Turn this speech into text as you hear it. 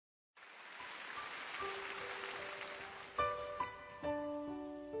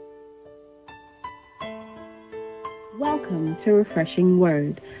Welcome to Refreshing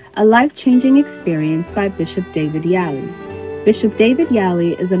Word, a life-changing experience by Bishop David Yali. Bishop David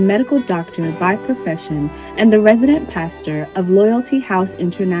Yali is a medical doctor by profession and the resident pastor of Loyalty House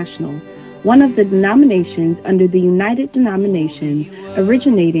International, one of the denominations under the United Denominations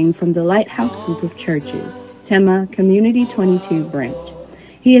originating from the Lighthouse Group of Churches, Tema Community 22 branch.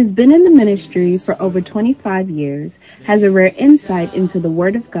 He has been in the ministry for over 25 years, has a rare insight into the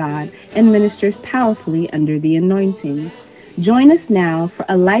Word of God, and ministers powerfully under the anointing. Join us now for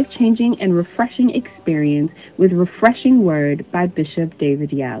a life-changing and refreshing experience with Refreshing Word by Bishop David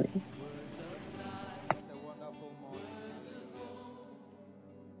Yali. It's a wonderful morning.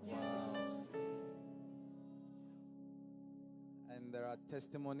 Wow. And there are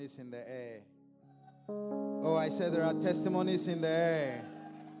testimonies in the air. Oh, I said there are testimonies in the air.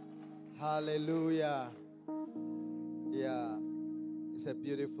 Hallelujah. Yeah, it's a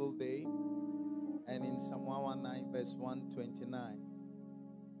beautiful day. And in Psalm 119, verse 129,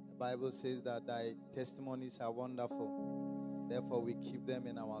 the Bible says that thy testimonies are wonderful. Therefore, we keep them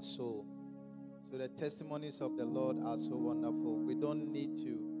in our soul. So the testimonies of the Lord are so wonderful. We don't need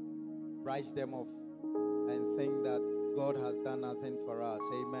to brush them off and think that God has done nothing for us.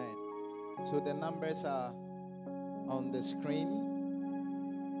 Amen. So the numbers are on the screen.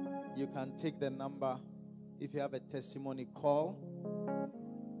 You can take the number. If you have a testimony, call.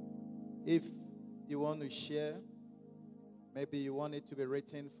 If you want to share, maybe you want it to be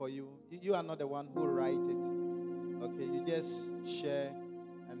written for you. You are not the one who write it. Okay, you just share,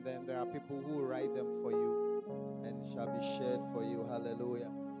 and then there are people who write them for you and shall be shared for you.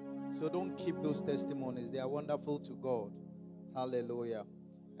 Hallelujah. So don't keep those testimonies. They are wonderful to God. Hallelujah.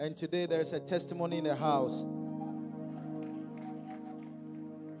 And today there's a testimony in the house.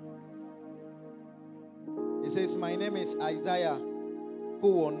 He says, my name is Isaiah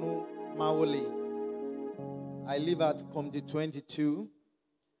Kuwonu Mawoli. I live at Community 22,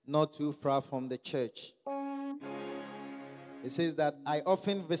 not too far from the church. He says that I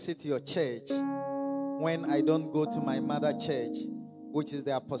often visit your church when I don't go to my mother church, which is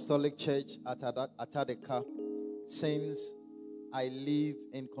the Apostolic Church at Atadeka, since I live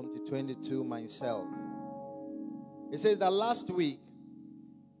in Community 22 myself. He says that last week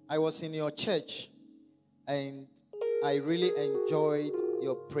I was in your church and I really enjoyed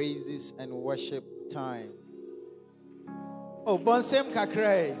your praises and worship time. Oh, Bonsem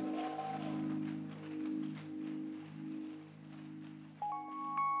Kakre.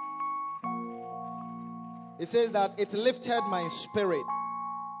 He says that it lifted my spirit.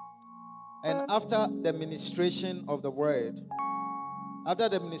 And after the ministration of the word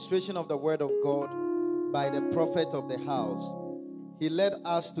of God by the prophet of the house, he led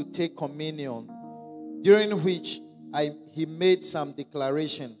us to take communion, during which he made some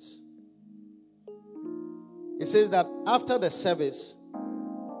declarations. He says that after the service,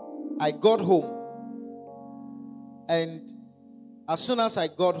 I got home. And as soon as I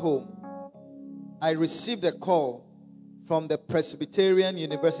got home, I received a call from the Presbyterian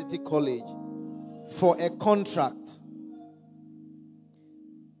University College for a contract.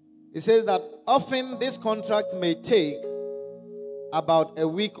 He says that often this contract may take about a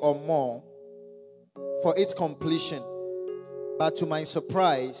week or more for its completion. But to my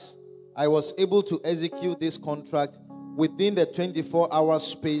surprise, I was able to execute this contract within the 24-hour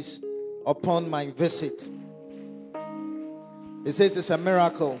space upon my visit. He says it's a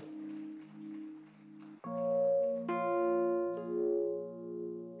miracle.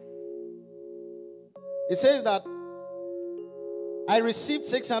 He says that I received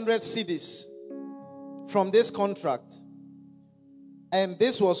 600 cedis from this contract, and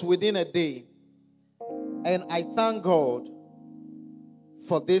this was within a day. And I thank God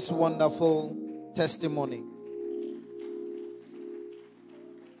for this wonderful testimony.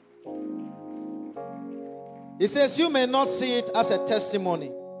 He says, you may not see it as a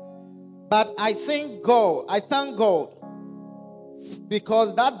testimony, but I thank God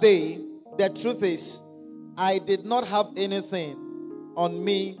because that day, the truth is, I did not have anything on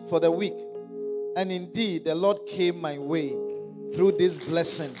me for the week. And indeed, the Lord came my way through this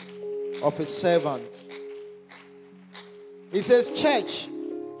blessing of his servant. He says, church,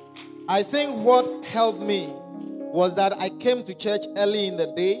 I think what helped me was that I came to church early in the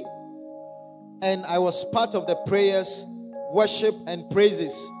day and I was part of the prayers, worship, and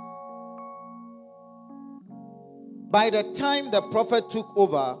praises. By the time the prophet took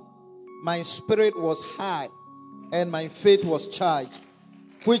over, my spirit was high and my faith was charged,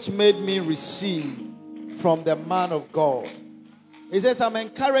 which made me receive from the man of God. He says, I'm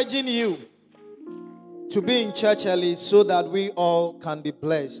encouraging you to be in church early so that we all can be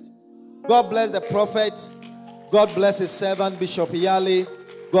blessed. God bless the prophet. God bless his servant, Bishop Yali.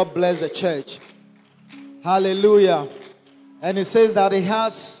 God bless the church. Hallelujah. And he says that he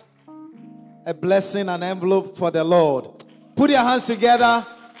has a blessing, an envelope for the Lord. Put your hands together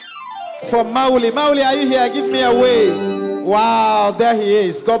for Mauli. Mauli, are you here? Give me a wave. Wow, there he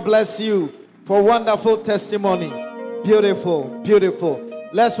is. God bless you for wonderful testimony. Beautiful, beautiful.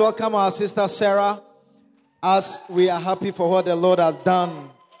 Let's welcome our sister Sarah as we are happy for what the Lord has done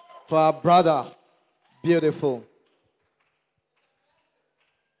for our brother. Beautiful.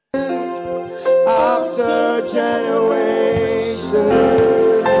 After generations,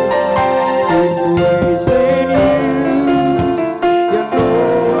 keep praising you. You know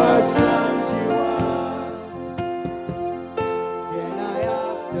what sons you are. Then I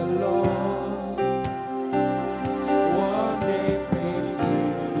asked the Lord, what name fits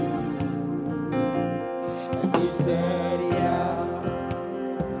you? And he said, yeah.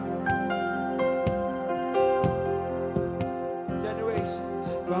 Generation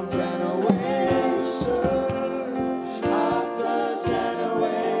from generation. After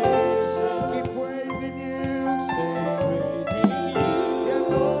generation, keep praising you, sing. Yeah,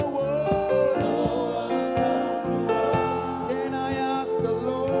 no one stops. Then I asked the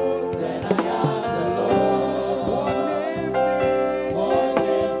Lord, what name fits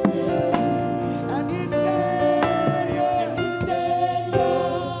you? And he said, yeah.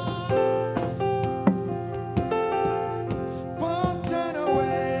 From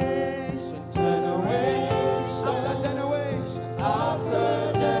generation, after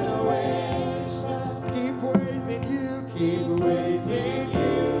generation, keep praising you, keep praising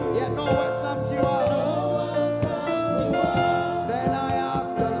you. Yeah, no one sums you up. Then I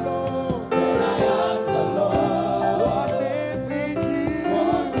asked the Lord, what name fits you?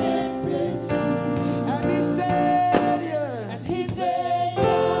 And he said, yeah.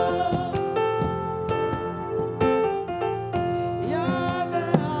 Yeah, the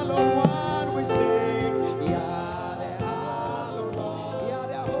hallowed one we sing. Yeah, the hallowed one. Yeah,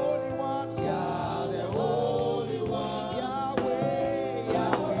 the holy one. Yeah, the holy one. Yahweh,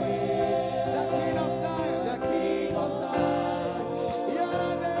 the King of Zion,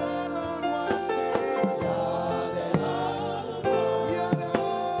 Yeah, the hallowed one sing. Yeah, the hallowed one. Yeah, the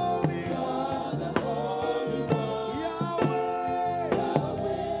holy one. Yahweh,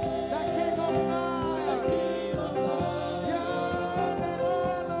 the King of Zion. Yeah, the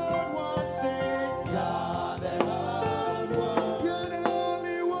hallowed one sing. Yeah, the hallowed one. You're the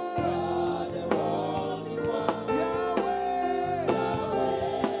only one. Yahweh,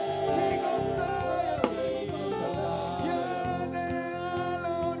 King of Zion. Yeah, the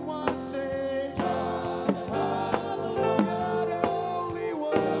hallowed one sing. You're the only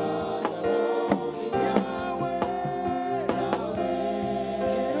one. Yahweh,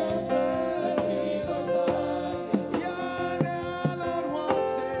 King of Zion. Yeah, the hallowed one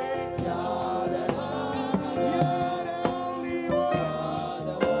sing. You're the only one.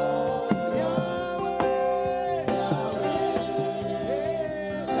 Yahweh,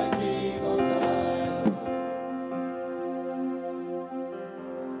 the King of Zion.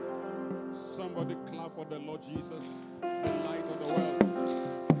 Somebody clap for the Lord Jesus, the light of the world.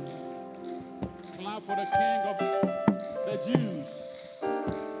 Clap for the King of the Jews.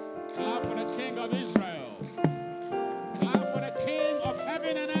 Clap for the King of Israel. Clap for the King of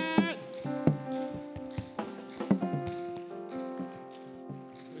heaven and earth.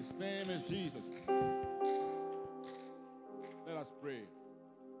 His name is Jesus. Let us pray.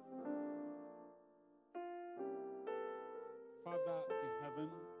 Father in heaven,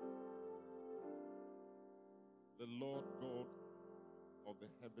 the Lord God of the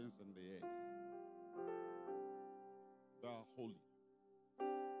heavens and the earth, thou art holy,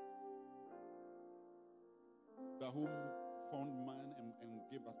 thou who formed man and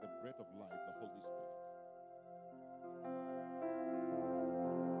gave us the breath of life, the Holy Spirit.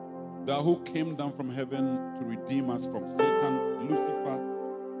 Thou who came down from heaven to redeem us from Satan, Lucifer,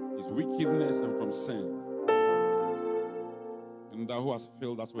 his wickedness, and from sin. And thou who hast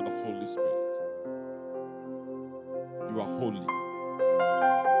filled us with the Holy Spirit. You are holy.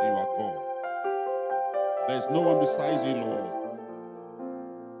 You are God. There is no one besides you, Lord.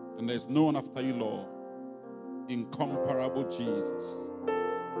 And there is no one after you, Lord. Incomparable Jesus.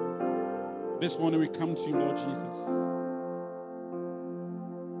 This morning we come to you, Lord Jesus.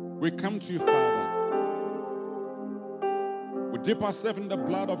 We come to you, Father. We dip ourselves in the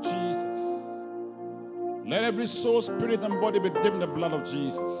blood of Jesus. Let every soul, spirit, and body be dipped in the blood of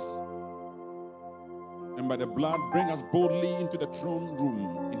Jesus. And by the blood, bring us boldly into the throne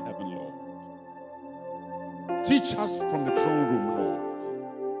room in heaven, Lord. Teach us from the throne room, Lord.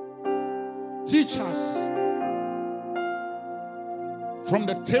 Teach us from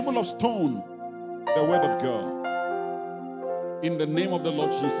the table of stone the word of God. In the name of the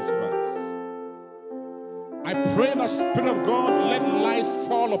Lord Jesus Christ. I pray that Spirit of God, let light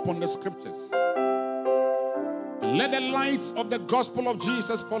fall upon the scriptures. Let the light of the gospel of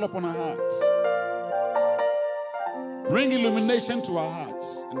Jesus fall upon our hearts. Bring illumination to our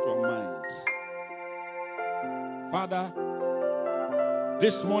hearts and to our minds. Father,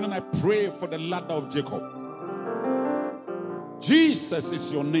 this morning I pray for the ladder of Jacob. Jesus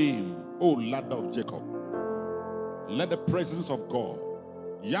is your name, O ladder of Jacob. Let the presence of God,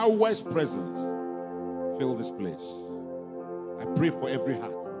 Yahweh's presence, fill this place. I pray for every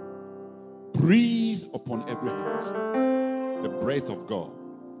heart. Breathe upon every heart the breath of God.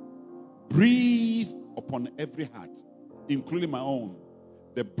 Breathe upon every heart, including my own,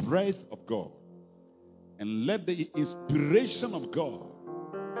 the breath of God. And let the inspiration of God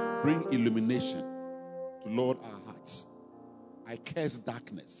bring illumination to Lord our hearts. I curse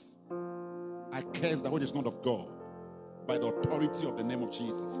darkness. I curse that which is not of God by the authority of the name of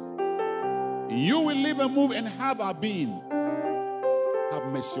Jesus. You will live and move and have our being. Have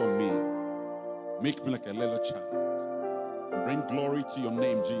mercy on me. Make me like a little child. And bring glory to your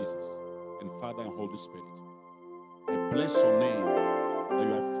name, Jesus, and Father and Holy Spirit. I bless your name that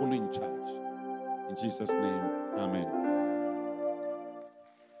you are fully in charge. In Jesus' name, amen.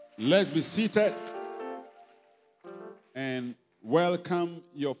 Let's be seated and welcome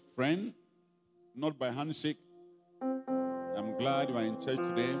your friend, not by handshake. I'm glad you are in church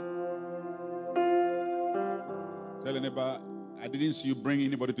today. Tell anybody, I didn't see you bring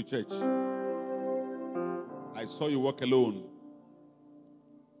anybody to church. I saw you walk alone.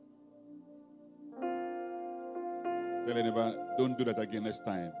 Tell anybody, don't do that again next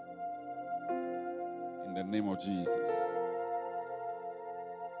time. In the name of Jesus.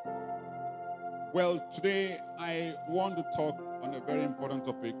 Well, today I want to talk on a very important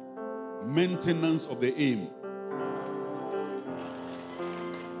topic, maintenance of the aim.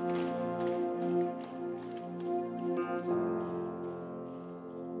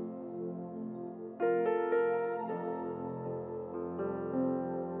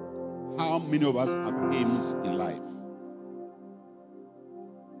 How many of us have aims in life?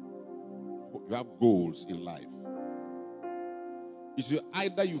 You have goals in life. It's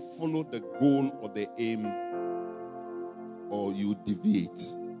either you follow the goal or the aim, or you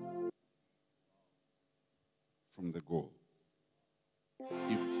deviate from the goal.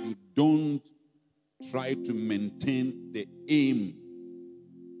 If you don't try to maintain the aim,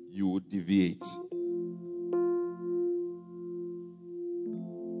 you will deviate.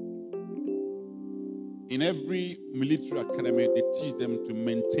 In every military academy, they teach them to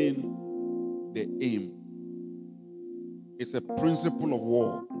maintain the aim. It's a principle of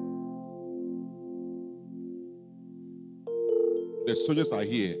war. The soldiers are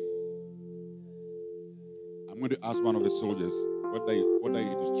here. I'm going to ask one of the soldiers whether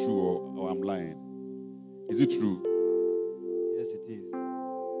it is true or I'm lying. Is it true? Yes, it is.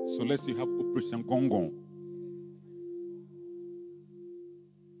 So let's see, have Operation Gong.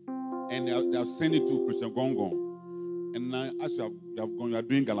 And they have sent it to Operation Gong. And now, as you have gone, you are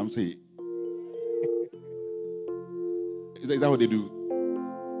doing Galamsey. Is that what they do?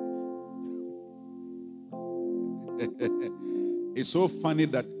 It's so funny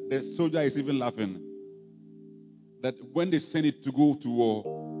that the soldier is even laughing. That when they send it to go to war,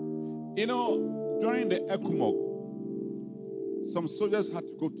 you know, during the Ekumok, some soldiers had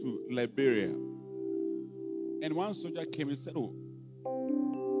to go to Liberia. And one soldier came and said, oh,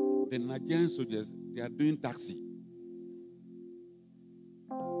 the Nigerian soldiers, they are doing taxi.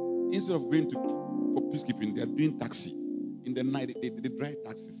 Instead of going for peacekeeping, they are doing taxi. In the night, they drive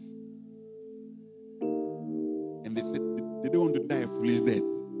taxis. And they said they don't want to die a foolish death.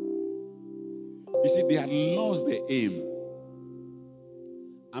 You see, they had lost their aim.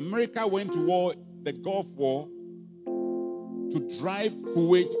 America went to war, the Gulf War, to drive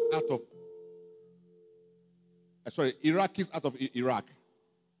Kuwait out of, Iraqis out of Iraq.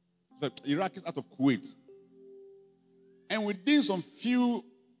 So Iraqis out of Kuwait. And within some few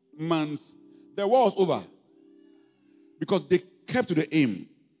months, the war was over. Because they kept to the aim.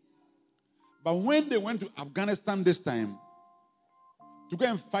 But when they went to Afghanistan this time, to go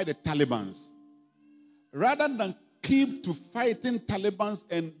and fight the Taliban, rather than keep to fighting Taliban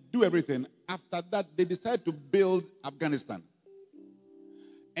and do everything, after that, they decided to build Afghanistan.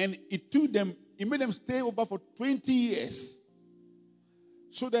 And it made them stay over for 20 years.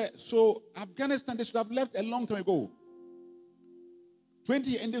 So Afghanistan, they should have left a long time ago.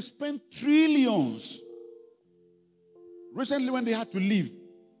 20, and they've spent trillions. Recently, when they had to leave,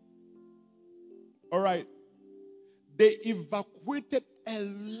 all right, they evacuated a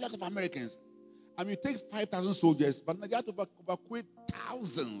lot of Americans. I mean, you take 5,000 soldiers, but now they have to evacuate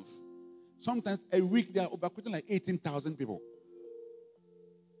thousands. Sometimes a week they are evacuating like 18,000 people.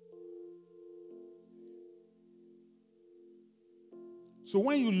 So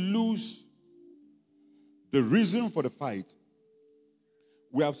when you lose the reason for the fight,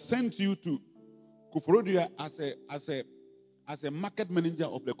 we have sent you to Kufuor as a market manager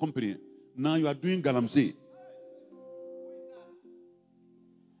of the company. Now you are doing Galamsey.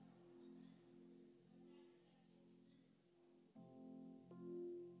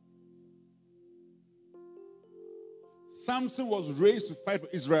 Samson was raised to fight for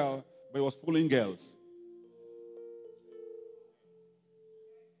Israel, but he was fooling girls.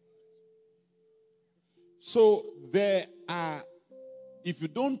 So there are, if you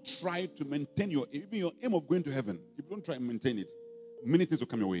don't try to maintain your aim of going to heaven, if you don't try and maintain it, many things will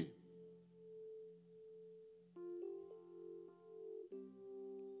come your way.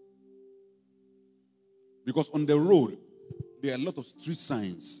 Because on the road, there are a lot of street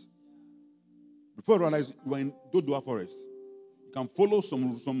signs. Before you realize you are in Dodua Forest, you can follow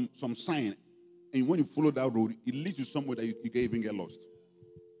some sign, and when you follow that road, it leads you somewhere that you can even get lost.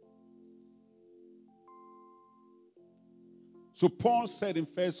 So Paul said in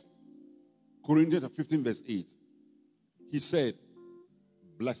 1 Corinthians 15 verse 8, he said,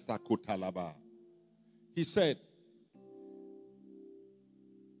 Blasta kotalaba. He said,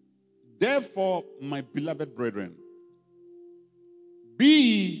 therefore, my beloved brethren,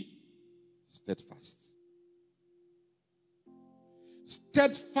 be steadfast.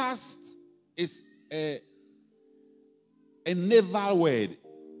 Steadfast is a naval word.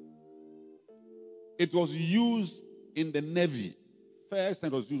 It was used in the Navy. First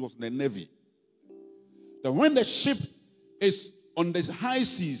time it was used was in the Navy. That when the ship is on the high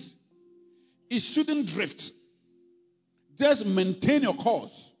seas, it shouldn't drift. Just maintain your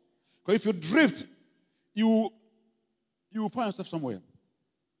course. Because if you drift, you will find yourself somewhere.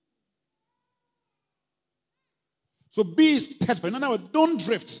 So be steadfast. In other words, don't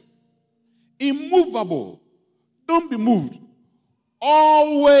drift. Immovable. Don't be moved.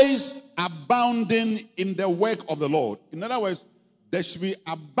 Always abounding in the work of the Lord. In other words, there should be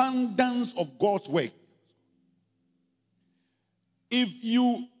abundance of God's work. If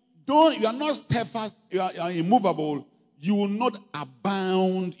you are not steadfast, you are immovable, you will not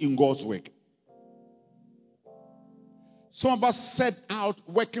abound in God's work. Some of us set out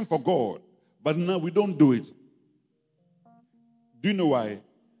working for God, but now we don't do it. Do you know why?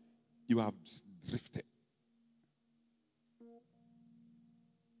 You have drifted.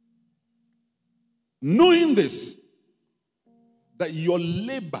 Knowing this, that your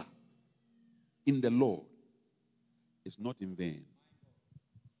labor in the Lord is not in vain.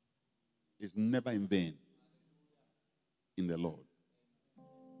 It's never in vain in the Lord.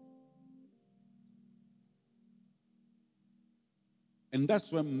 And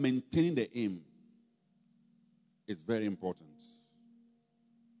that's why maintaining the aim is very important.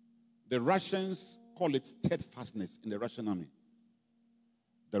 The Russians call it steadfastness in the Russian army.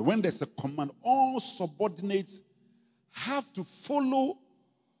 That when there's a command, all subordinates have to follow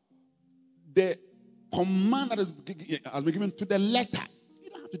the command that has been given to the letter. You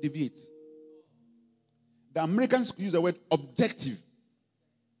don't have to deviate. The Americans use the word objective.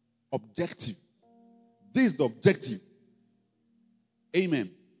 Objective. This is the objective. Amen.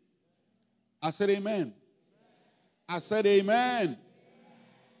 I said amen. I said amen.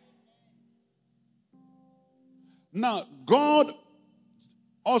 Now, God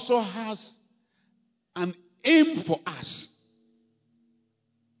also has an aim for us.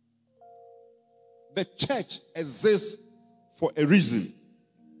 The church exists for a reason.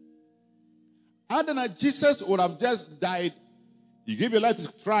 Other than Jesus would have just died, you gave your life to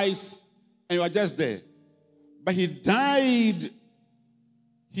Christ, and you are just there. But he died.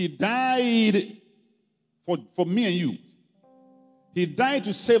 He died for me and you. He died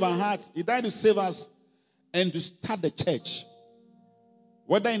to save our hearts. He died to save us and to start the church.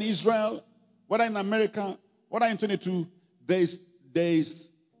 Whether in Israel, whether in America, whether in 22, the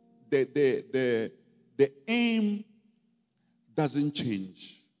aim doesn't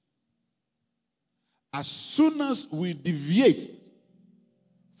change. As soon as we deviate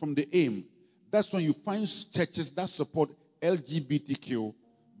from the aim, that's when you find churches that support LGBTQ,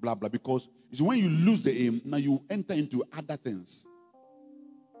 blah, blah. Because it's when you lose the aim, now you enter into other things.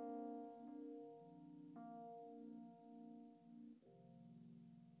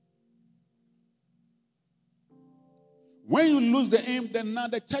 When you lose the aim, then now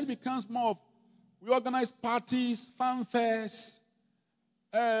the church becomes more of, we organize parties, fanfares,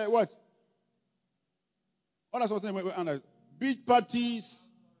 what? All that sort of thing. beach parties.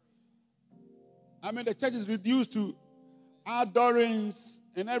 I mean, the church is reduced to outdoorings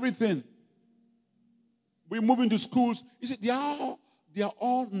and everything. We move into schools. You see, they are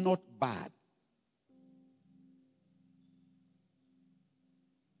all not bad.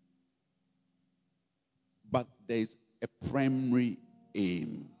 But there is a primary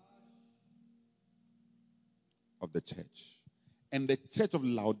aim of the church. And the church of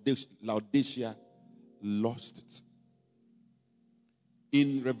Laodicea lost it.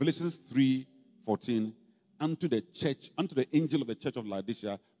 In Revelations 3:14, unto the angel of the church of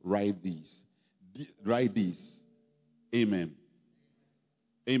Laodicea, write these. Amen.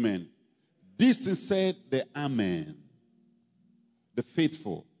 Amen. This thing said the Amen, the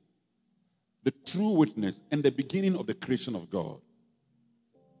faithful, the true witness, and the beginning of the creation of God.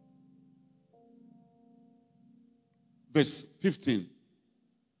 Verse 15.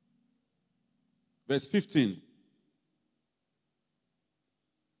 Verse 15.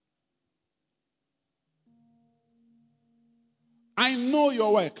 I know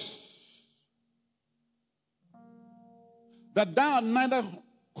your works, that thou art neither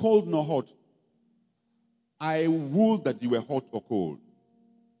cold nor hot. I would that you were hot or cold.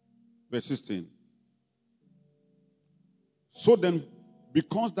 Verse 16. So then,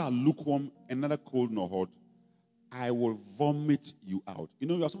 because thou art lukewarm and neither cold nor hot, I will vomit you out. You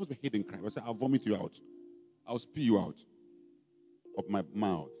know, you are supposed to be hidden cry. I say, I'll vomit you out. I'll spew you out of my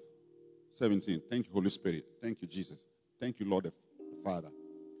mouth. 17. Thank you, Holy Spirit. Thank you, Jesus. Thank you, Lord the Father.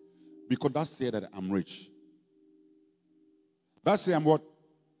 Because that said that I'm rich. That say I'm what?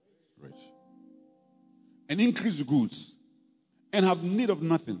 Rich. And increase goods. And have need of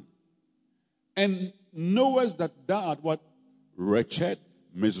nothing. And knowest that thou art what? Wretched,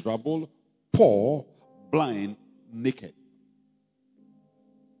 miserable, poor, blind, naked.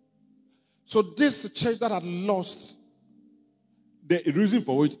 So this church that had lost the reason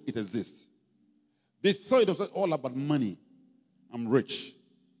for which it exists. They thought it was all about money. I'm rich.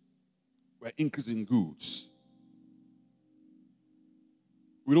 We're increasing goods.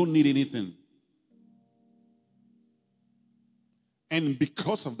 We don't need anything. And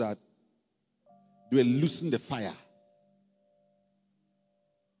because of that, they were losing the fire.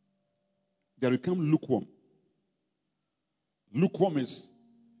 They become lukewarm. Lukewarm is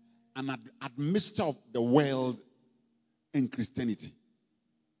an admixture of the world and Christianity.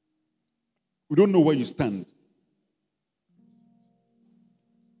 We don't know where you stand.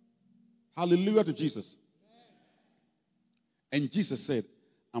 Hallelujah to Jesus. And Jesus said,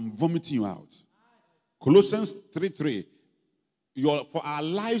 I'm vomiting you out. Colossians 3:3. For our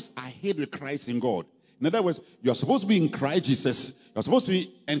lives are hid with Christ in God. In other words, you're supposed to be in Christ Jesus. You're supposed to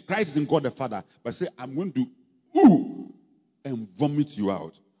be in Christ in God the Father. But say, I'm going to and vomit you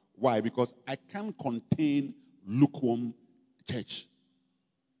out. Why? Because I can't contain lukewarm church.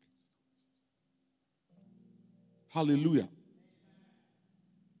 Hallelujah.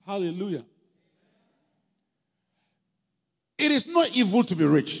 Hallelujah. It is not evil to be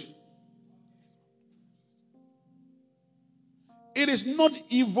rich. It is not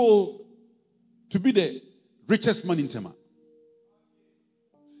evil to be the richest man in Tema.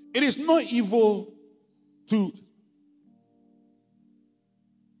 It is not evil to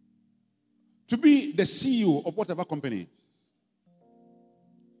be the CEO of whatever company.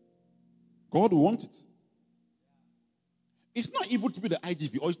 God will want it. It's not evil to be the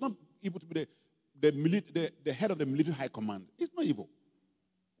IGP, or it's not evil to be the head of the military high command. It's not evil.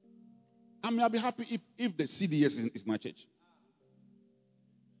 I mean, I'll be happy if the CDS is my church.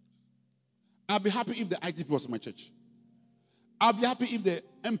 I'll be happy if the IGP was my church. I'll be happy if the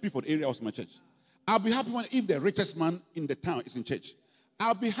MP for the area was my church. I'll be happy if the richest man in the town is in church.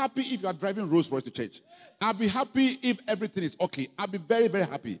 I'll be happy if you are driving Rolls Royce to church. I'll be happy if everything is okay. I'll be very, very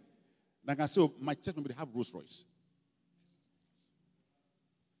happy. Like I said, my church will have Rolls Royce.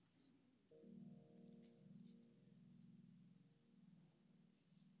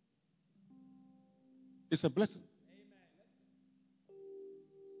 It's a blessing.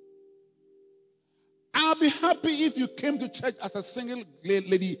 I'll be happy if you came to church as a single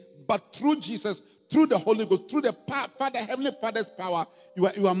lady, but through Jesus, through the Holy Ghost, through the Father, Heavenly Father's power,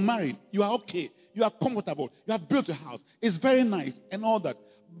 you are married, you are okay, you are comfortable, you have built a house. It's very nice and all that.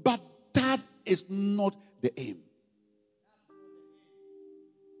 But that is not the aim.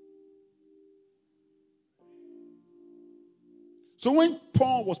 So when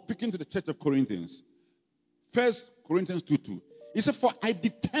Paul was speaking to the church of Corinthians, 1 Corinthians 2:2, he said, for I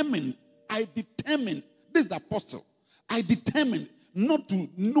determined, this is the apostle, I determined not to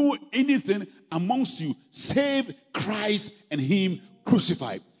know anything amongst you save Christ and him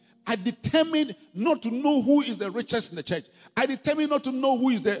crucified. I determined not to know who is the richest in the church. I determined not to know who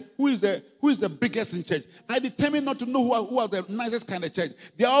is the biggest in church. I determined not to know who are the nicest kind of church.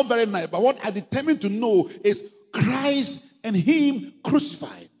 They are all very nice. But what I determined to know is Christ and Him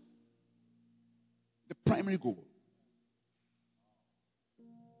crucified. The primary goal.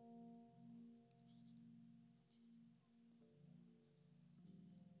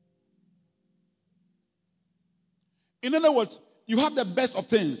 In other words, you have the best of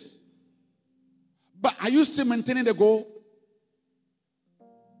things. But are you still maintaining the goal?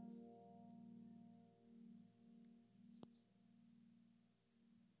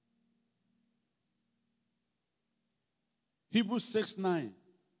 Hebrews 6:9.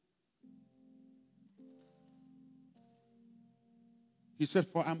 He said,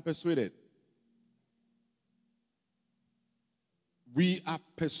 for I'm persuaded. We are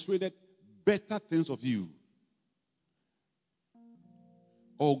persuaded better things of you,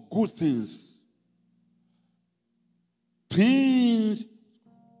 or good things, things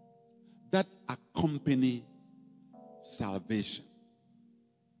that accompany salvation,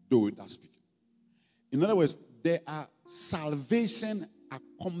 though without speaking. In other words, there are salvation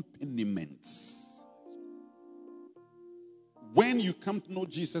accompaniments. When you come to know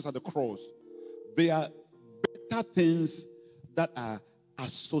Jesus at the cross, there are better things that are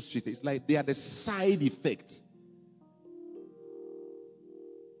associated. It's like they are the side effects.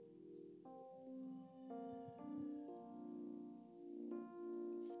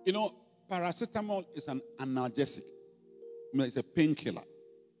 You know, paracetamol is an analgesic. It's a painkiller.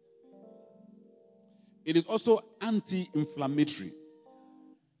 It is also anti-inflammatory.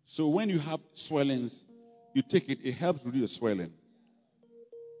 So when you have swellings, you take it, it helps reduce the swelling.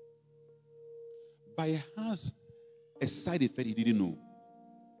 But it has a side effect you didn't know.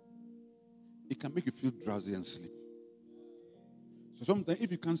 It can make you feel drowsy and sleep. So sometimes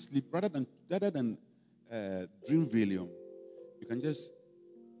if you can't sleep, rather than drink Valium, you can just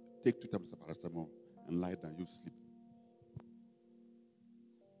take 2 tablets of paracetamol and lie down, you sleep.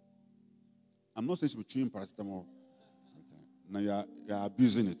 I'm not saying you should be chewing paracetamol. Now you are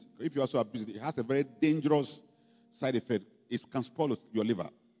abusing it. If you also abuse it, it has a very dangerous side effect. It can spoil your liver.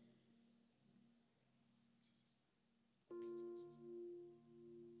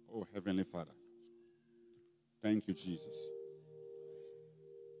 Oh, Heavenly Father. Thank you, Jesus.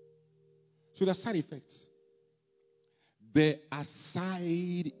 So there are side effects. There are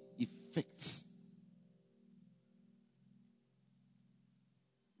side effects.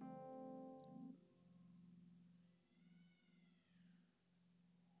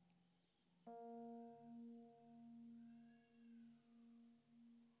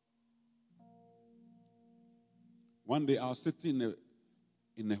 One day I was sitting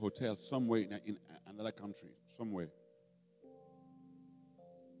in a hotel somewhere in another country, somewhere.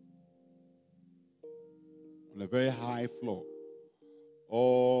 On a very high floor,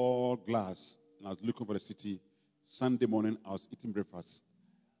 all glass. And I was looking for the city. Sunday morning, I was eating breakfast.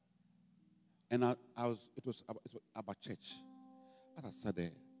 And it was about church. As I sat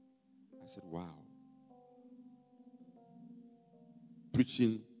there, I said, wow.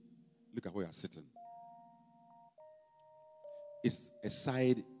 Preaching, look at where you're sitting. It's a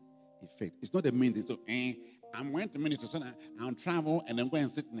side effect. It's not a main thing. So, I'm going to minister, so I'll travel and then go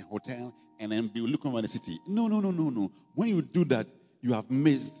and sit in a hotel and then be looking over the city. No. When you do that, you have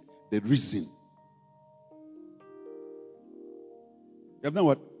missed the reason. You have done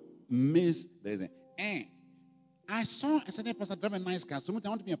what? Missed the reason. I saw a certain pastor drive a nice car. So I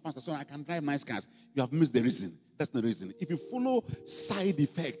want to be a pastor so I can drive nice cars. You have missed the reason. That's the reason. If you follow side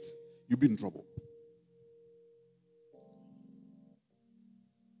effects, you'll be in trouble.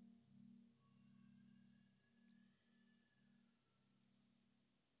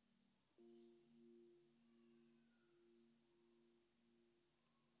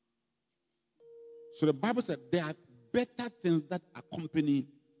 So the Bible said there are better things that accompany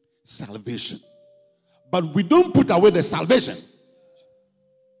salvation. But we don't put away the salvation.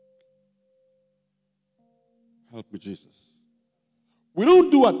 Help me, Jesus. We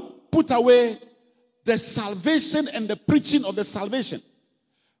don't do what? Put away the salvation and the preaching of the salvation.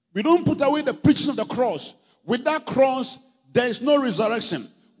 We don't put away the preaching of the cross. With that cross, there is no resurrection.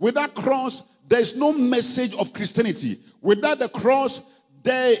 With that cross, there is no message of Christianity. Without the cross,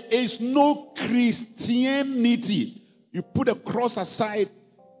 there is no Christianity. You put the cross aside,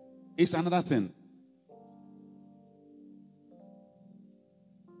 it's another thing.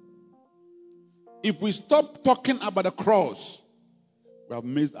 If we stop talking about the cross, we have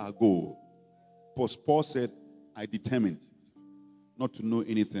missed our goal. Paul said, I determined not to know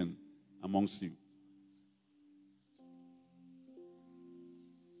anything amongst you.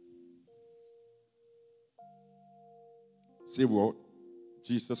 Say what?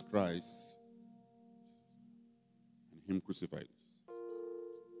 Jesus Christ and Him crucified.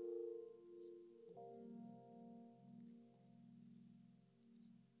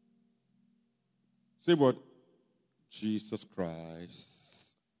 Say what? Jesus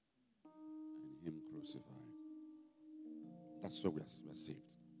Christ and Him crucified. That's where we are saved.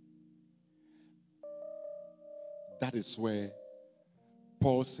 That is where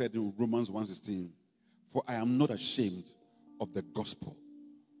Paul said in Romans 1:16, for I am not ashamed of the gospel.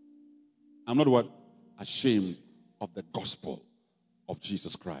 I'm not what? Ashamed of the gospel of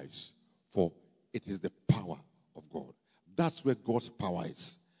Jesus Christ. For it is the power of God. That's where God's power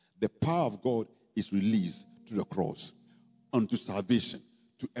is. The power of God is released to the cross unto salvation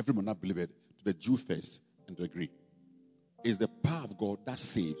to everyone that believeth, to the Jew first and to the Greek. It's the power of God that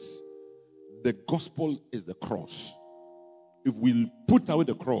saves. The gospel is the cross. If we put away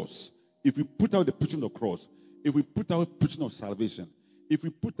the cross, if we put away the preaching of the cross, if we put away preaching of salvation, if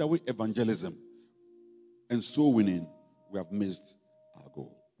we put away evangelism and soul winning, we have missed our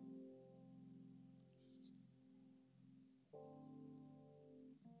goal.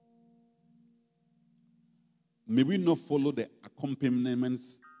 May we not follow the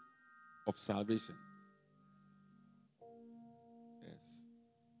accompaniments of salvation. Yes.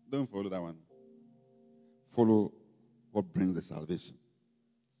 Don't follow that one. Follow what brings the salvation.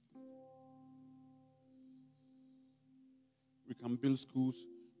 We can build schools,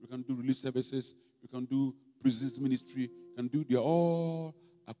 we can do relief services, we can do prisons ministry, we can do, they're all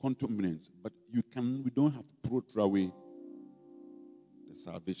accompaniments. But we don't have to throw away the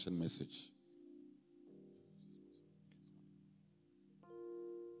salvation message.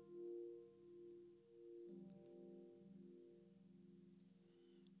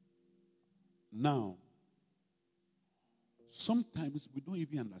 Now, sometimes we don't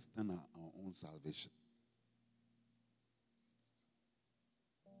even understand our own salvation.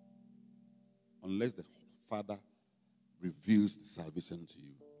 Unless the Father reveals the salvation to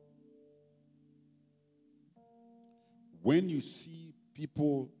you. When you see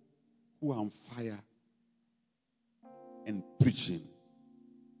people who are on fire and preaching,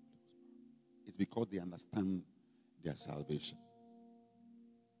 it's because they understand their salvation.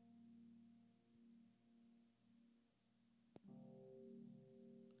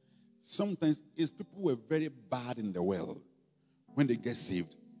 Sometimes it's people who are very bad in the world. When they get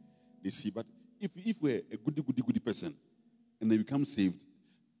saved, they see. But if we're a goody person and they become saved,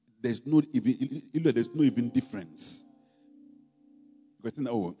 there's no even difference. Because think,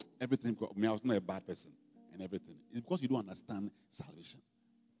 oh, everything, I was not a bad person and everything. It's because you don't understand salvation.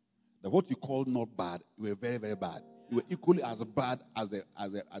 That what you call not bad, you were very, very bad. You were equally as bad as the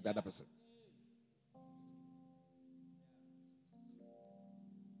other person.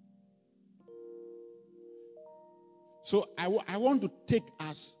 So I want to take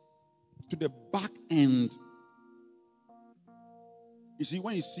us to the back end. You see,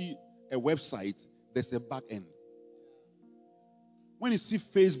 when you see a website, there's a back end. When you see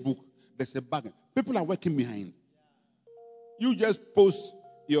Facebook, there's a back end. People are working behind. You just post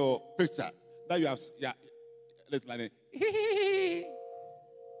your picture that you have, let's like,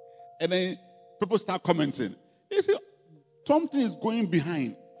 and then people start commenting. You see, something is going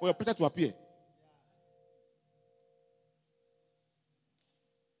behind for your picture to appear.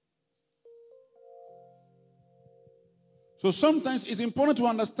 So sometimes it's important to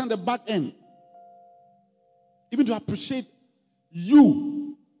understand the back end. Even to appreciate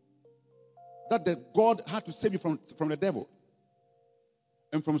you. That God had to save you from the devil.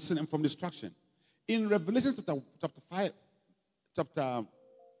 And from sin and from destruction. In Revelation chapter 5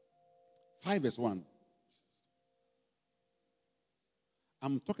 verse 1.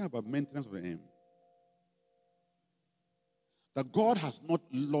 I'm talking about maintenance of the aim. That God has not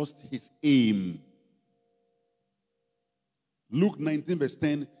lost his aim. Luke 19 verse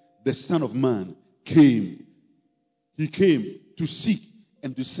 10, the Son of Man came. He came to seek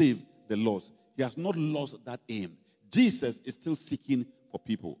and to save the lost. He has not lost that aim. Jesus is still seeking for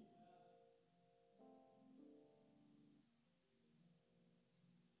people.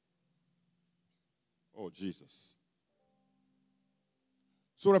 Oh, Jesus.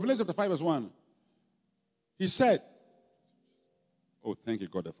 So Revelation chapter 5 verse 1. He said, oh, thank you,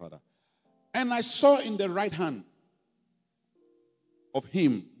 God the Father. And I saw in the right hand of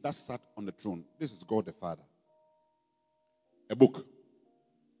him that sat on the throne. This is God the Father. A book.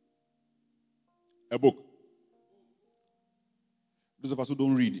 A book. Those of us who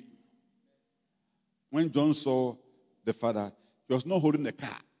don't read it. When John saw the Father, he was not holding a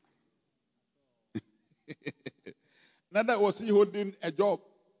car. Neither was he holding a job.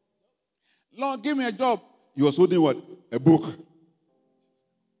 Lord, give me a job. He was holding what? A book.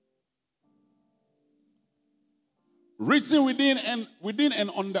 Written within and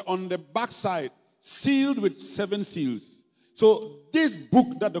on the back side, sealed with 7 seals. So this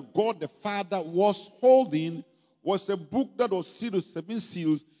book that the God the Father was holding was a book that was sealed with 7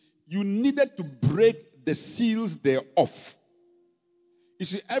 seals. You needed to break the seals thereof. You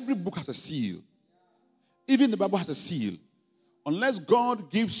see, every book has a seal. Even the Bible has a seal. Unless God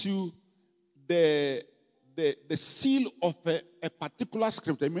gives you the seal of a particular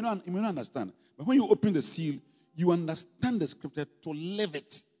scripture, you may not understand. But when you open the seal, you understand the scripture to live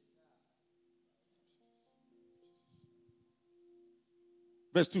it.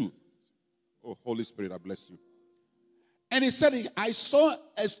 Verse 2. Oh, Holy Spirit, I bless you. And he said, I saw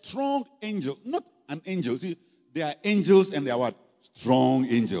a strong angel. Not an angel. See, they are angels and they are what? Strong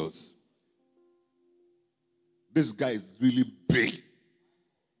angels. This guy is really big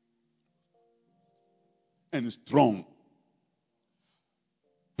and strong.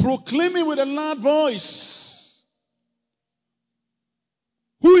 Proclaiming with a loud voice,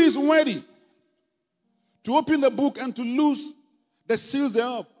 who is worthy to open the book and to loose the seals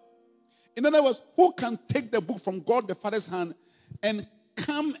thereof? In other words, who can take the book from God the Father's hand and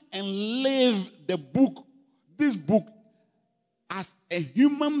come and live the book, this book, as a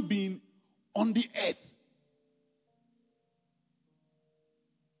human being on the earth?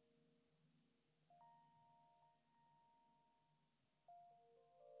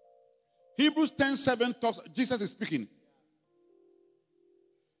 Hebrews 10:7 talks, Jesus is speaking.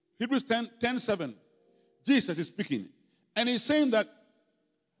 Hebrews 10:7, Jesus is speaking. And he's saying that,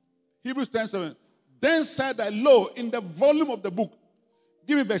 Hebrews 10:7, then said I, lo, in the volume of the book,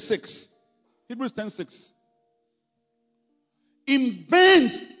 give me verse 6. Hebrews 10:6. In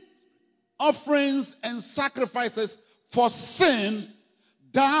burnt offerings and sacrifices for sin,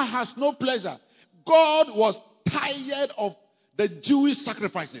 thou hast no pleasure. God was tired of the Jewish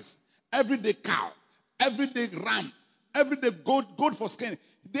sacrifices. Every day cow, every day ram, every day goat for skin.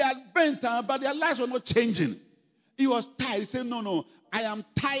 They had burnt, but their lives were not changing. He was tired. He said, no, I am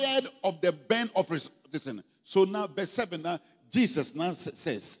tired of the burnt offerings. Listen. So now, verse 7, now, Jesus now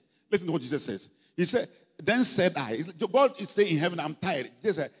says, listen to what Jesus says. He said, then said I, God is saying in heaven, I'm tired.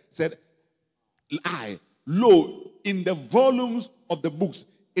 Jesus said, I, lo, in the volumes of the books,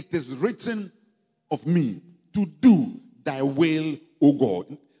 it is written of me to do thy will, O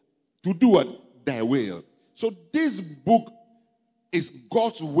God. To do what? Thy will. So this book is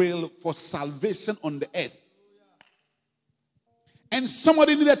God's will for salvation on the earth. And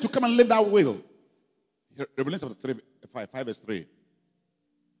somebody needed to come and live that will. Revelation chapter 5 verse 3.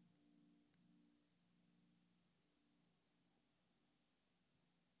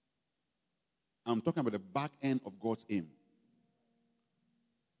 I'm talking about the back end of God's aim.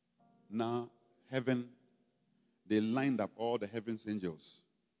 Now, heaven, they lined up all the heaven's angels.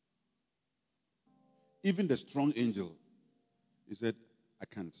 Even the strong angel, he said, I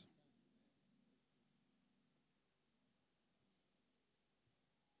can't.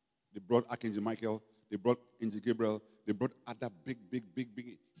 They brought Archangel Michael, they brought Angel Gabriel, they brought other big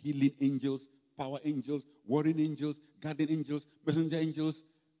healing angels, power angels, warring angels, guardian angels, messenger angels,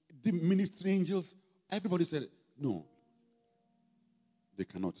 the ministry angels. Everybody said, no, they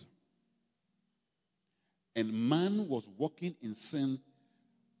cannot. And man was walking in sin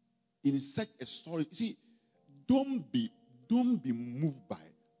in such a story. You see, don't be moved by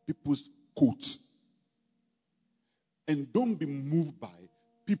people's coats. And don't be moved by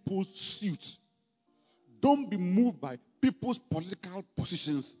people's suits. Don't be moved by people's political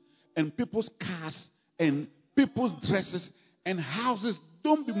positions and people's cars and people's dresses and houses.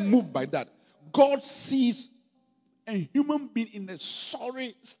 Don't be moved by that. God sees a human being in a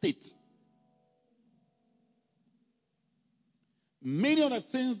sorry state. Many of the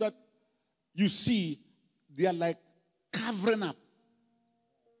things that you see, they are like covering up.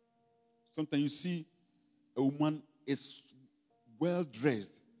 Sometimes you see a woman is well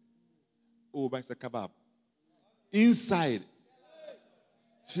dressed. Oh, but it's a cover up. Inside,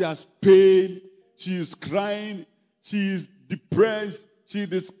 she has pain, she is crying, she is depressed, she is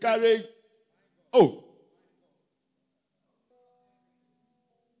discouraged. Oh.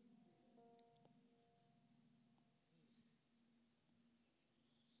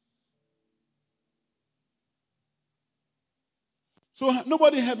 So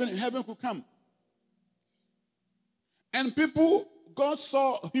nobody in heaven could come. And people, God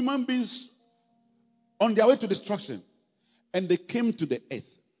saw human beings on their way to destruction. And they came to the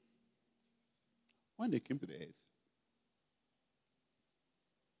earth. When they came to the earth,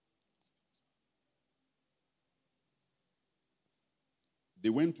 they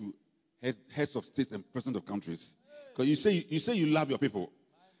went to heads of states and presidents of countries. Because you say you love your people,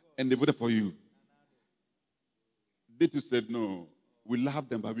 and they voted for you. They too said, no, we love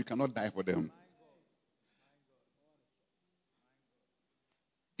them, but we cannot die for them.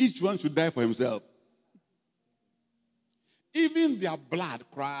 Each one should die for himself. Even their blood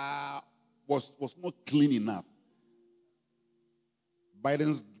was not clean enough.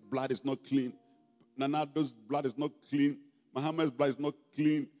 Biden's blood is not clean. Nanado's blood is not clean. Muhammad's blood is not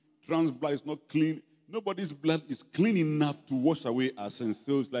clean. Trump's blood is not clean. Nobody's blood is clean enough to wash away our sins.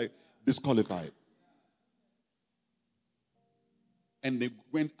 So it's like disqualified. And they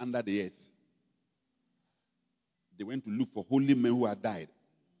went under the earth. They went to look for holy men who had died.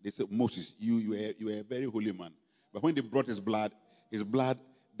 They said, Moses, you were a very holy man. But when they brought his blood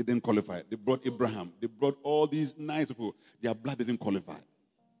didn't qualify. They brought Abraham. They brought all these nice people. Their blood didn't qualify.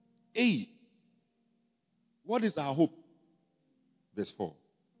 Hey, what is our hope? Verse 4.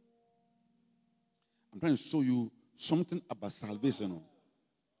 I'm trying to show you something about salvation.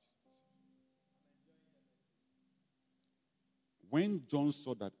 When John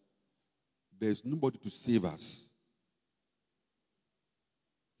saw that there's nobody to save us,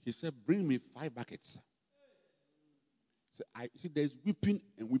 he said, bring me 5 buckets. So see, there's weeping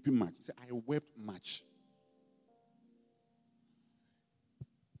and weeping much. He said, I wept much.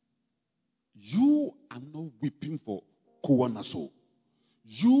 You are not weeping for Kowanaso.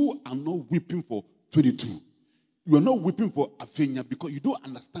 You are not weeping for 22. You are not weeping for Afenya because you don't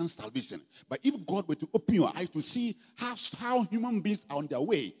understand salvation. But if God were to open your eyes to see how human beings are on their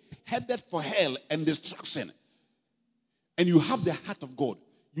way, headed for hell and destruction, and you have the heart of God,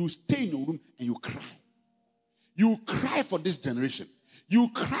 you stay in your room and you cry. You cry for this generation. You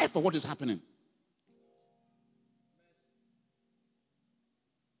cry for what is happening.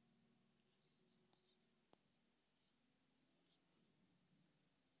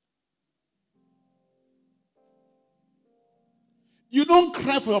 You don't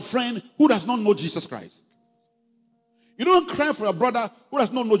cry for your friend who does not know Jesus Christ. You don't cry for your brother who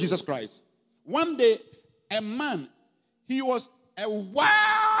does not know Jesus Christ. One day, a man, he was a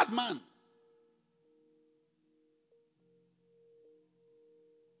wild man.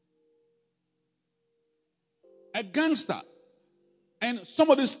 A gangster. And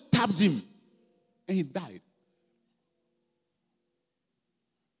somebody stabbed him. And he died.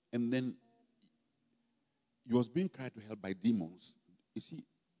 And then he was being carried to hell by demons. You see,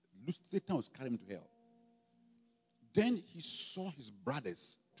 Satan was carrying him to hell. Then he saw his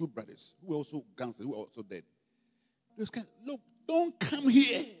brothers, 2 brothers, who were also gangsters, who were also dead. They was look, don't come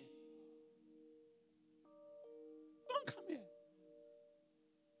here. Don't come here.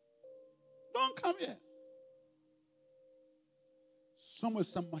 Don't come here.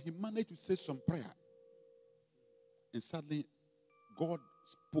 Somehow he managed to say some prayer. And suddenly, God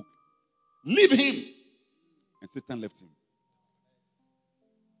spoke. Leave him. And Satan left him.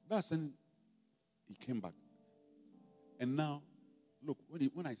 That's when he came back. And now, look,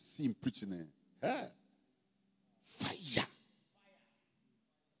 when I see him preaching there, fire.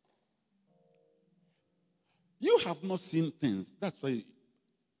 You have not seen things. That's why,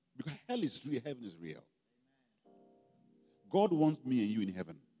 because hell is real, heaven is real. God wants me and you in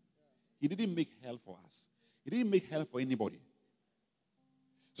heaven. He didn't make hell for us. He didn't make hell for anybody.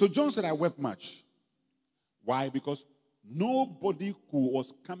 So John said, I wept much. Why? Because nobody who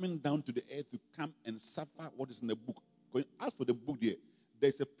was coming down to the earth to come and suffer what is in the book. As for the book there,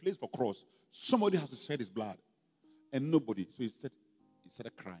 there's a place for cross. Somebody has to shed his blood. And nobody. So he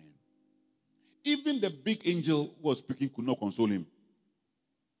started crying. Even the big angel who was speaking could not console him.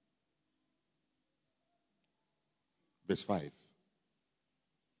 Verse 5.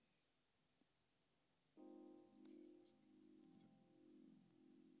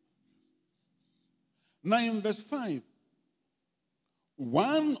 Now in verse 5,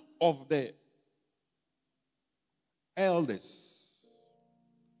 one of the elders,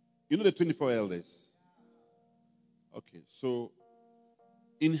 you know the 24 elders? Okay, so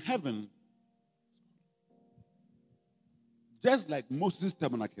in heaven, just like Moses'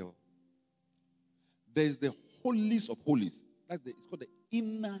 tabernacle, there is the holiest of holies. It's called the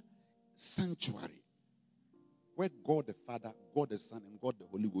inner sanctuary, where God the Father, God the Son, and God the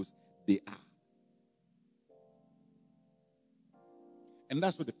Holy Ghost, they are. And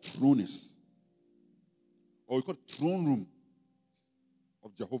that's where the throne is. Or we call it throne room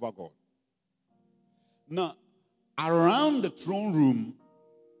of Jehovah God. Now, around the throne room,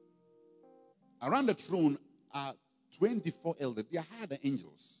 around the throne are 24 elders. They are higher than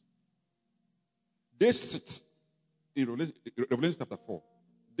angels. They sit in Revelation chapter 4.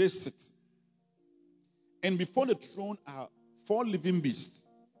 They sit. And before the throne are 4 living beasts.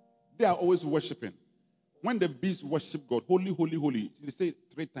 They are always worshiping. When the beasts worship God, holy, holy, holy, they say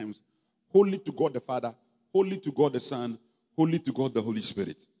 3 times, holy to God the Father, holy to God the Son, holy to God the Holy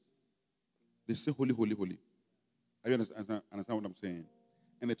Spirit. They say holy, holy, holy. Are you understand what I'm saying?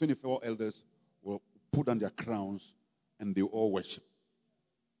 And the 24 elders will put on their crowns and they all worship.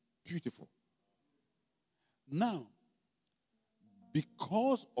 Beautiful. Now,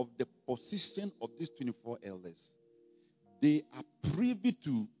 because of the position of these 24 elders, they are privy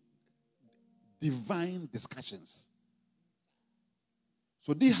to divine discussions.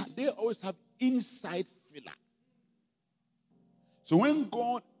 So they always have inside filler. So when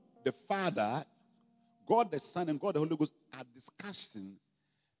God the Father, God the Son, and God the Holy Ghost are discussing,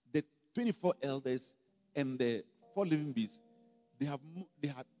 the 24 elders and the 4 living beasts, they have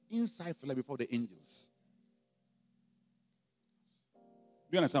inside filler before the angels.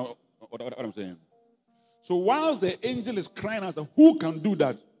 Do you understand what I'm saying? So whilst the angel is crying out, who can do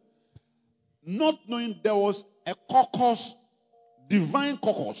that? Not knowing there was a caucus, divine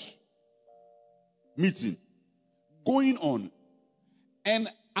caucus meeting going on. And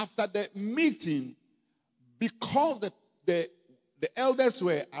after the meeting, because the elders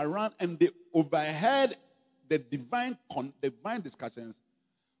were around and they overheard the divine discussions,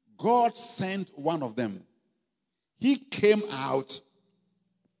 God sent one of them. He came out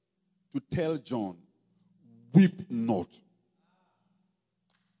to tell John, weep not.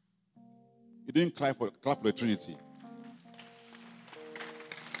 He didn't clap for the Trinity.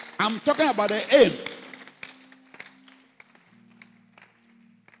 I'm talking about the aim.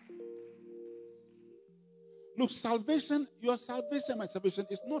 Look, salvation, your salvation, my salvation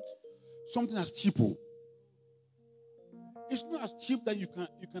is not something as cheap. It's not as cheap that you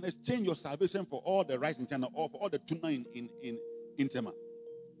can exchange your salvation for all the rice in China or for all the tuna in Tema.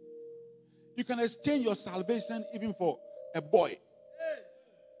 You can exchange your salvation even for a boy.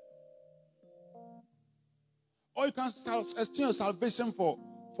 Or you can exchange your salvation for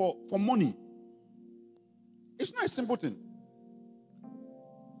money. It's not a simple thing.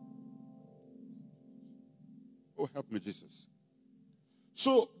 Oh, help me, Jesus.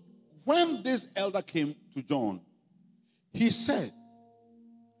 So, when this elder came to John, he said,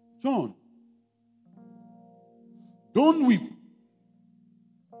 John, don't weep.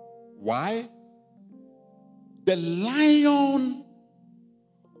 Why? The Lion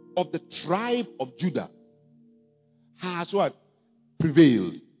of the tribe of Judah has what?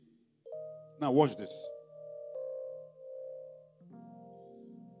 Prevailed. Now watch this.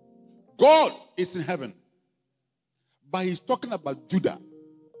 God is in heaven, but he's talking about Judah.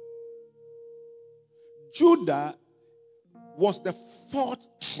 Judah was the 4th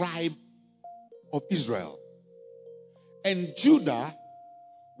tribe of Israel. And Judah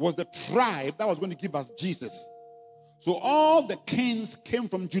was the tribe that was going to give us Jesus. So all the kings came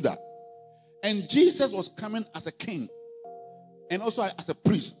from Judah. And Jesus was coming as a king and also as a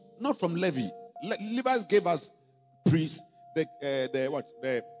priest, not from Levi. Levites gave us priests.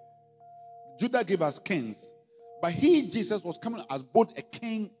 Judah gave us kings. But Jesus was coming as both a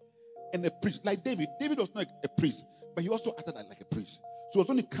king and a priest. Like David. David was not a priest, but he also acted like a priest. So he was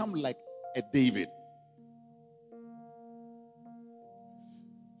going to come like a David.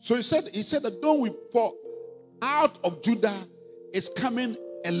 So he said that don't weep, for out of Judah is coming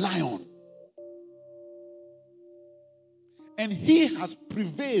a lion. And he has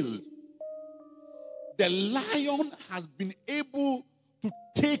prevailed. The lion has been able to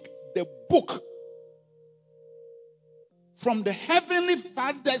take the book from the heavenly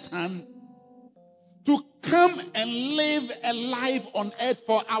Father's hand to come and live a life on earth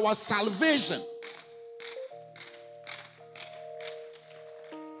for our salvation.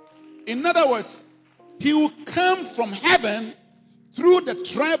 In other words, he will come from heaven through the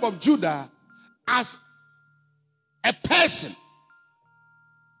tribe of Judah as a person.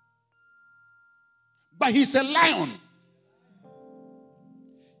 But he's a lion.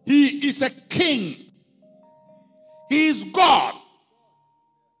 He is a king. He is God.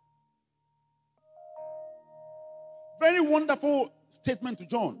 Very wonderful statement to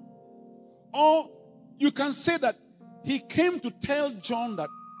John. Or you can say that he came to tell John that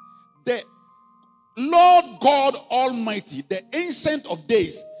the Lord God Almighty, the Ancient of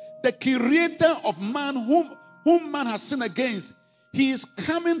Days, the Creator of man, whom man has sinned against, he is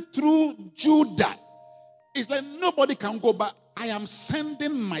coming through Judah. It's like nobody can go, but I am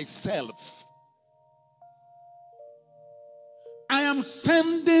sending myself. I am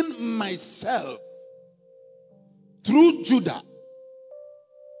sending myself through Judah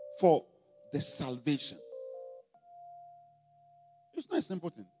for the salvation. It's not a simple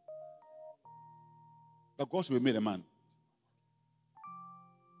thing. But God should be made a man.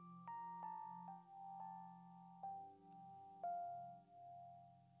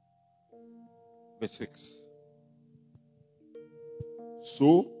 Verse 6.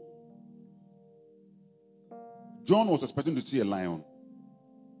 So, John was expecting to see a lion.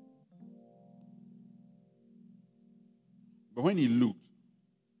 But when he looked,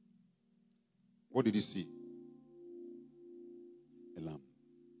 what did he see? A lamb.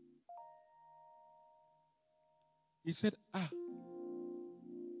 He said,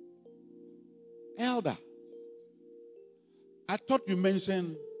 elder, I thought you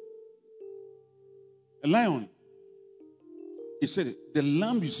mentioned a lion. He said, the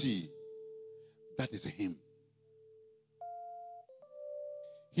lamb you see, that is him.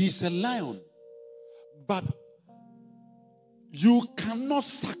 He's a lion, but you cannot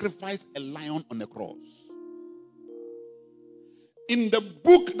sacrifice a lion on the cross. In the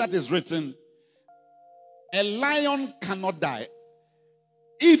book that is written, a lion cannot die.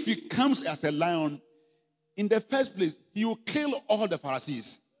 If he comes as a lion, in the first place, he will kill all the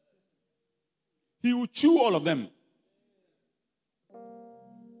Pharisees. He will chew all of them.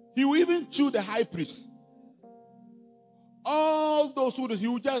 He will even chew the high priest. All those who he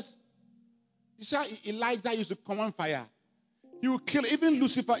will just, you see, Elijah used to command fire. He will kill even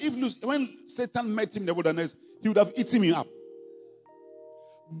Lucifer. When Satan met him in the wilderness, he would have eaten him up.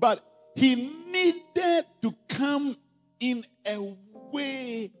 But he needed to come in a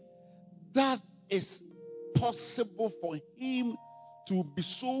way that is possible for him to be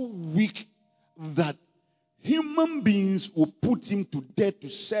so weak that human beings will put him to death to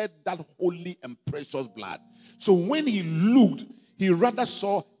shed that holy and precious blood. So when he looked, he rather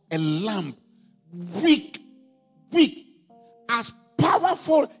saw a lamb, weak, as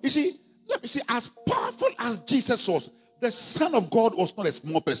powerful. You see, let me see, as powerful as Jesus was, the Son of God was not a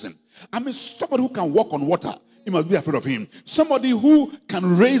small person. I mean, somebody who can walk on water, you must be afraid of him. Somebody who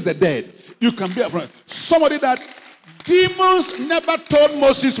can raise the dead, you can be afraid. Somebody that demons never told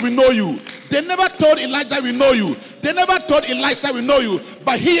Moses, we know you. They never told Elijah, we know you. They never told Elisha, we know you.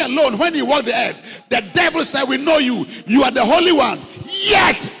 But he alone, when he walked the earth, the devil said, we know you. You are the Holy One.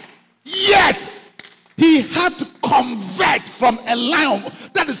 Yet, he had to convert from a lion,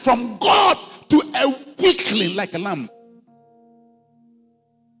 that is from God, to a weakling like a lamb.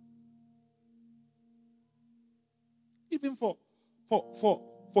 Even for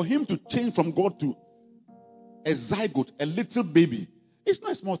him to change from God to a zygote, a little baby, it's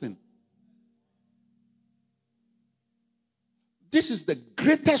not a small thing. This is the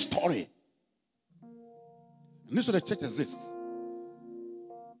greatest story. And this is what the church exists.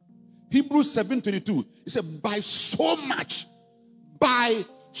 Hebrews 7:22. It said, by so much,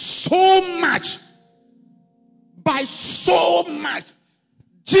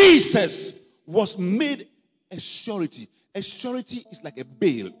 Jesus was made a surety. A surety is like a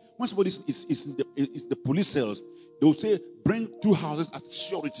bail. When somebody is in the police cells, they will say, bring 2 houses as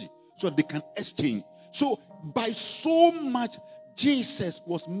surety so they can exchange. So, by so much, Jesus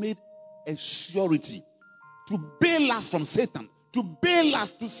was made a surety to bail us from Satan, to bail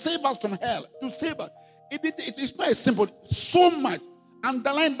us, to save us from hell, to save us. It is not a simple, so much.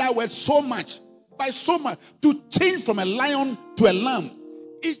 Underline that word, so much. By so much. To change from a lion to a lamb,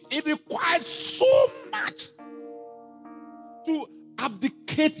 it required so much to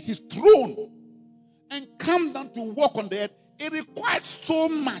abdicate his throne and come down to walk on the earth. It required so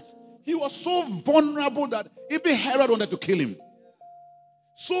much. He was so vulnerable that even Herod wanted to kill him.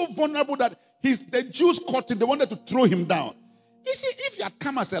 So vulnerable that the Jews caught him. They wanted to throw him down. You see, if he had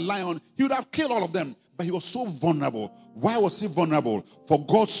come as a lion, he would have killed all of them. But he was so vulnerable. Why was he vulnerable? For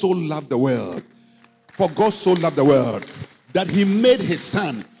God so loved the world. For God so loved the world that he made his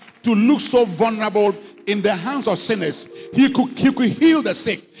son to look so vulnerable in the hands of sinners. He could heal the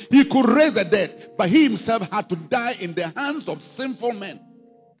sick. He could raise the dead. But he himself had to die in the hands of sinful men.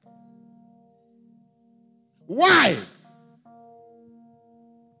 Why?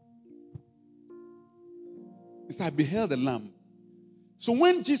 It's I beheld the Lamb. So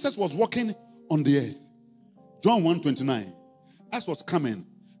when Jesus was walking on the earth, John 1:29, that's what's coming.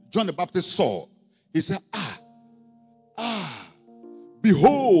 John the Baptist saw. He said,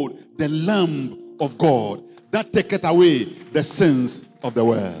 behold the Lamb of God that taketh away the sins of the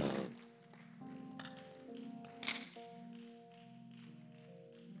world.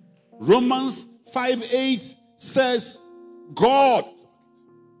 Romans 5:8 says, God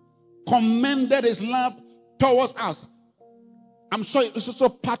commended his love towards us. I'm sure it's also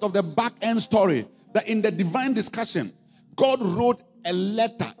part of the back end story that in the divine discussion, God wrote a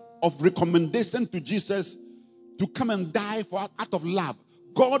letter of recommendation to Jesus to come and die for us out of love.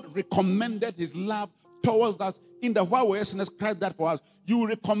 God recommended his love towards us in the while we're sinners, Christ died for us. You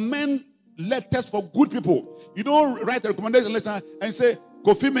recommend letters for good people. You don't write a recommendation letter and say,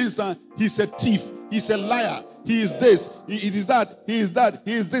 Kofi Mensah, he's a thief, he's a liar, he is this, he is that, he is that,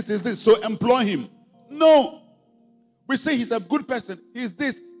 he is this, he is this. So employ him. No. We say he's a good person, he is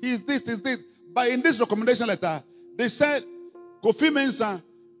this, he is this, he is this. But in this recommendation letter, they said, Kofi Mensah,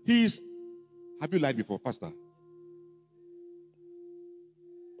 he's. Have you lied before, Pastor?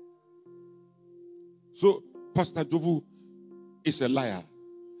 So, Pastor Jovu is a liar.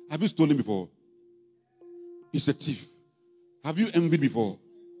 Have you stolen before? He's a thief. Have you envied before?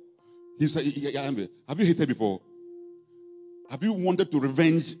 He's a envy. Have you hated before? Have you wanted to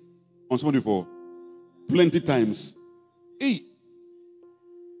revenge on someone before? Plenty times. Hey.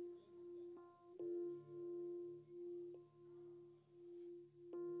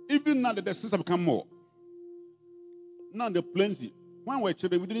 Even now that the sins have become more. Now there are plenty. When we were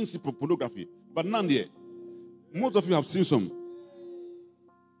children, we didn't see pornography. But now there, most of you have seen some.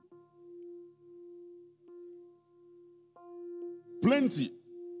 Plenty.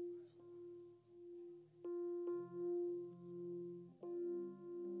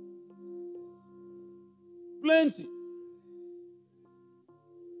 Plenty.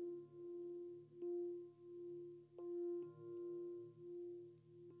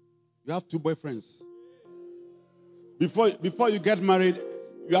 You have 2 boyfriends. Before you get married,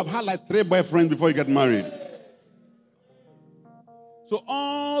 you have had like 3 boyfriends before you get married. So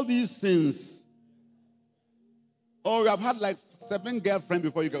all these things, or you have had like 7 girlfriends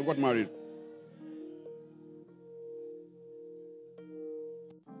before you got married.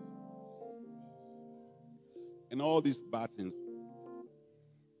 And all these bad things,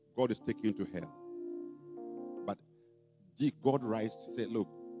 God is taking you to hell. But God writes to say, look,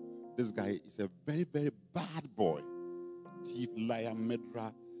 this guy is a very, very bad boy. Thief, liar,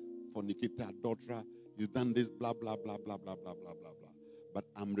 murderer, fornicator, adulterer. He's done this, blah, blah, blah, blah, blah, blah, blah, blah, blah. But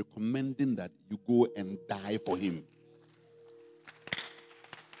I'm recommending that you go and die for him.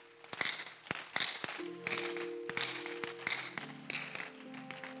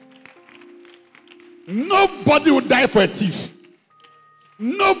 Nobody will die for a thief.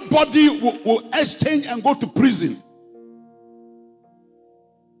 Nobody will exchange and go to prison.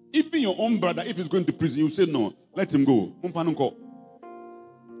 Even your own brother, if he's going to prison, you say, no, let him go.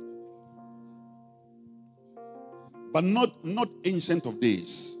 But not ancient of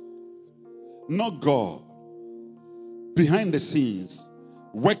days. Not God. Behind the scenes,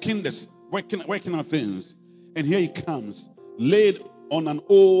 working on things. And here he comes, laid on an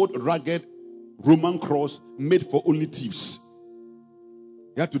old, rugged Roman cross made for only thieves.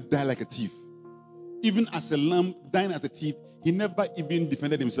 He had to die like a thief. Even as a lamb, dying as a thief, he never even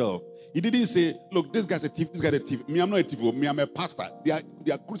defended himself. He didn't say, look, this guy's a thief, this guy's a thief. Me, I'm not a thief. Me, I'm a pastor. They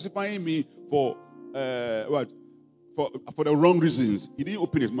are crucifying me for for the wrong reasons. He didn't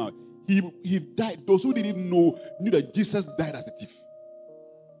open his mouth. He died. Those who didn't know knew that Jesus died as a thief.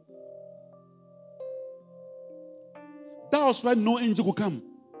 That was why no angel could come.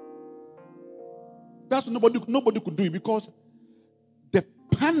 That's why nobody could do it, because the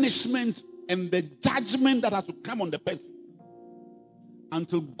punishment and the judgment that has to come on the person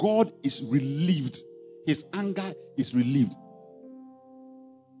until God is relieved, his anger is relieved.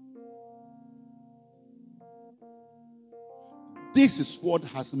 This is what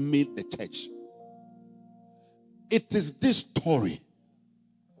has made the church. It is this story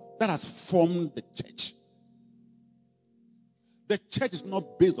that has formed the church. The church is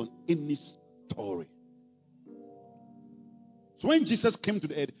not based on any story. So when Jesus came to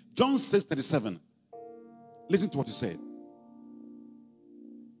the earth, John 6:37, listen to what he said.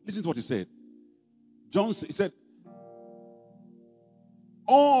 Listen to what he said. He said,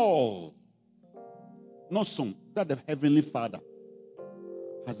 all, not some, that the Heavenly Father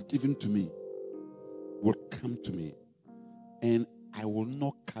has given to me will come to me, and I will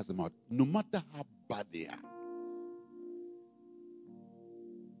not cast them out, no matter how bad they are.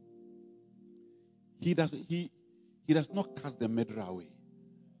 He does not cast the murderer away.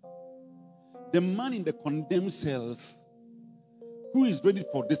 The man in the condemned cells who is ready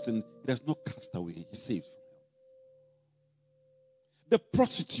for this, and he does not cast away. He saves from hell. The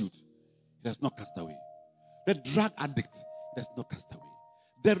prostitute, he does not cast away. The drug addict, he does not cast away.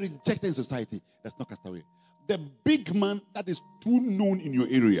 The rejected in society, he does not cast away. The big man that is too known in your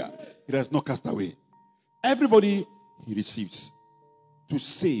area, he does not cast away. Everybody he receives to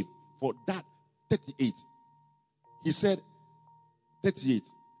save. For that 38, he said, 38,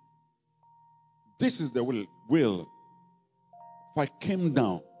 this is the will. If I came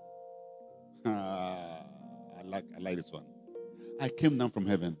down, I like this one. I came down from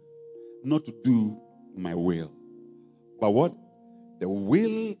heaven, not to do my will, but what? The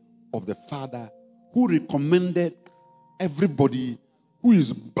will of the Father who recommended everybody who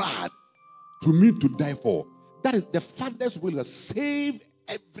is bad to me to die for. That is the Father's will to save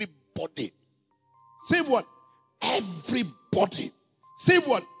everybody. Save what? Everybody. Save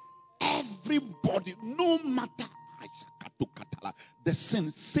what? Everybody. No matter the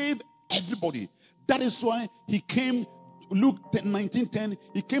sin. Save everybody. That is why he came. Luke 19:10.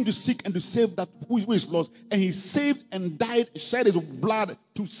 He came to seek and to save that who is lost. And he saved and died, shed his blood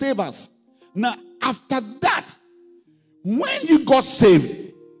to save us. Now, after that, when you got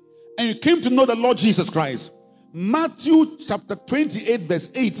saved and you came to know the Lord Jesus Christ, Matthew chapter 28 verse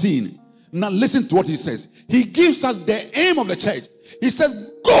 18. Now listen to what he says. He gives us the aim of the church. He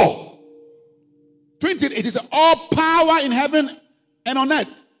says, go. 28, he says, all power in heaven and on earth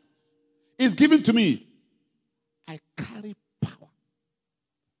is given to me. I carry power.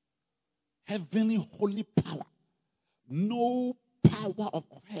 Heavenly, holy power. No power of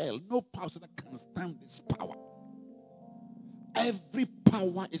hell, no power that can stand this power. Every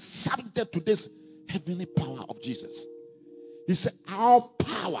power is subject to this heavenly power of Jesus. He said, our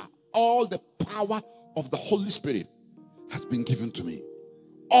power, all the power of the Holy Spirit has been given to me.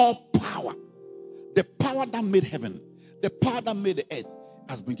 All power. The power that made heaven, the power that made the earth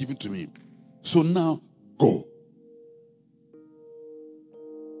has been given to me. So now, go.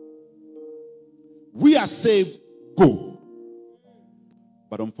 We are saved, go.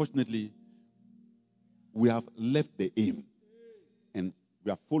 But unfortunately, we have left the aim and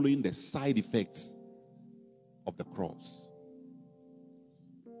we are following the side effects of the cross.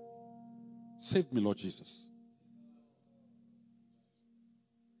 Save me, Lord Jesus.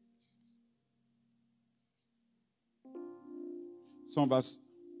 Some of us,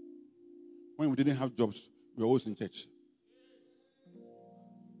 when we didn't have jobs, we were always in church.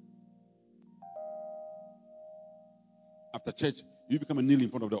 After church, you become a kneel in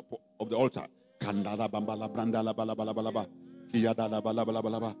front of the altar. But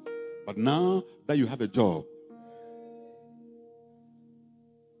now that you have a job,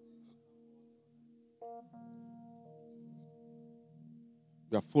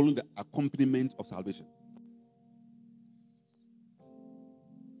 you are following the accompaniment of salvation.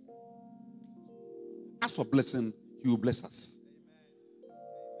 As for blessing, he will bless us.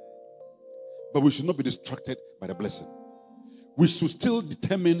 But we should not be distracted by the blessing. We should still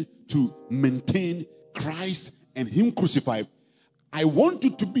determine to maintain Christ and him crucified. I want you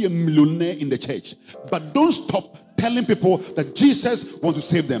to be a millionaire in the church, but don't stop telling people that Jesus wants to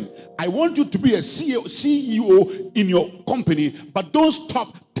save them. I want you to be a CEO in your company, but don't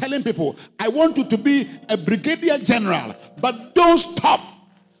stop telling people. I want you to be a brigadier general, but don't stop.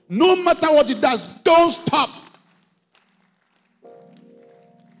 No matter what it does, don't stop.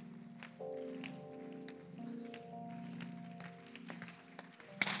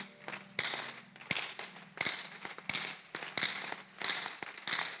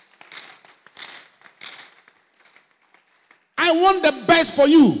 I want the best for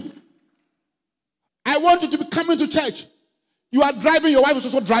you. I want you to be coming to church. You are driving, your wife is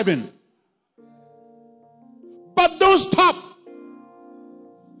also driving. But don't stop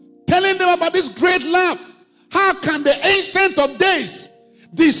telling them about this great love. How can the Ancient of Days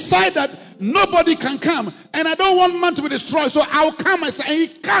decide that nobody can come and I don't want man to be destroyed, so I'll come myself? And he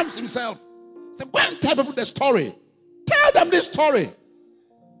comes himself. So go and tell people the story. Tell them this story.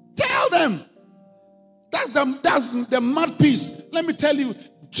 Tell them. That's the mad piece. Let me tell you,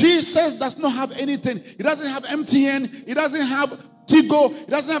 Jesus does not have anything. He doesn't have MTN. He doesn't have Tigo. He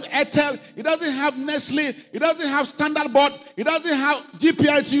doesn't have Airtel. He doesn't have Nestle. He doesn't have Standard Board. He doesn't have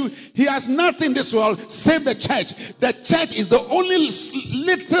GPRTU. He has nothing in this world save the church. The church is the only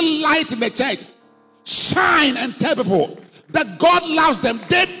little light in the church. Shine and tell people that God loves them.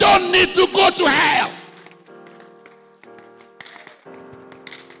 They don't need to go to hell.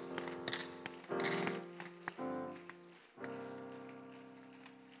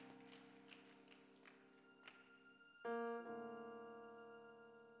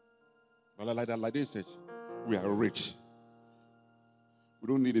 Like this church, we are rich. We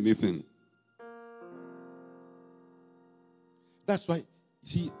don't need anything. That's why, you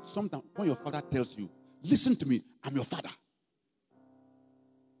see, sometimes when your father tells you, listen to me, I'm your father.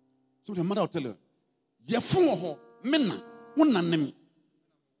 So your mother will tell you,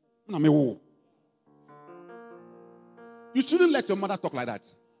 you shouldn't let your mother talk like that.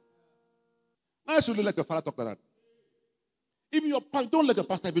 I shouldn't let your father talk like that. Even your pastor, don't let your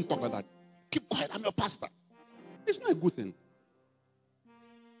pastor even talk like that. Keep quiet, I'm your pastor. It's not a good thing.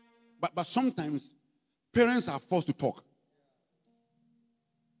 But sometimes parents are forced to talk.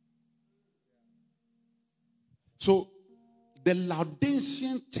 So the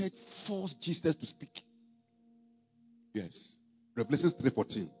Laodicean church forced Jesus to speak. Yes. Revelation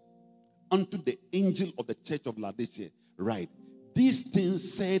 3:14. Unto the angel of the church of Laodicea, write, these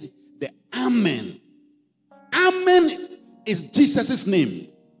things said the Amen. Amen is Jesus' name.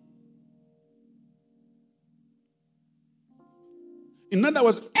 In other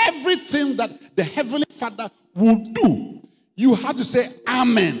words, everything that the Heavenly Father will do, you have to say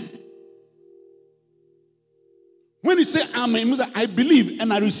Amen. When you say Amen, it means that I believe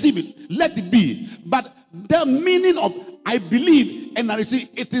and I receive it. Let it be. But the meaning of I believe and I receive,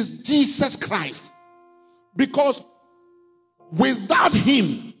 it is Jesus Christ. Because without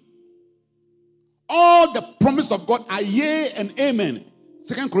him, all the promises of God are yea and amen.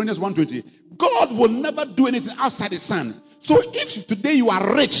 2 Corinthians 1:20. God will never do anything outside his son. So if today you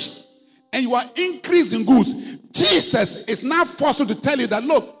are rich and you are increased in goods, Jesus is now forced to tell you that,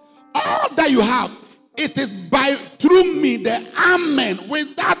 look, all that you have, it is through me, the Amen.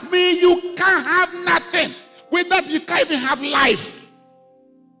 Without me, you can't have nothing. Without you can't even have life.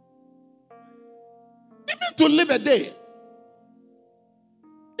 Even to live a day.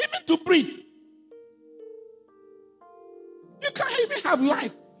 Even to breathe. You can't even have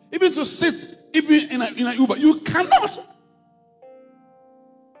life. Even to sit, even in a Uber. You cannot.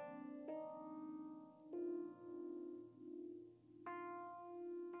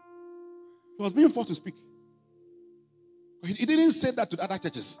 He was being forced to speak. He didn't say that to the other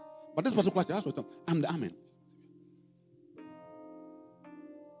churches. But this particular church, that's what I'm the Amen.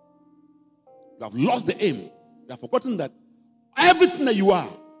 You have lost the aim. You have forgotten that everything that you are,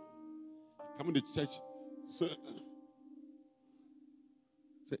 coming to church, so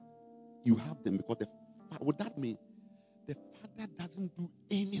you have them because what that means, the Father doesn't do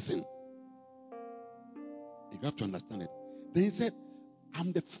anything. You have to understand it. Then he said,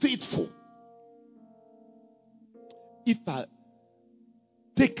 I'm the faithful. If I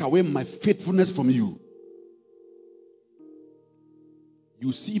take away my faithfulness from you,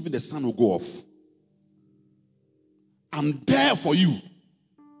 you see even the sun will go off. I'm there for you.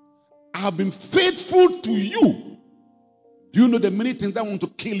 I have been faithful to you. Do you know the many things that want to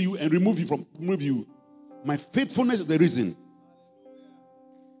kill you and remove you? My faithfulness is the reason.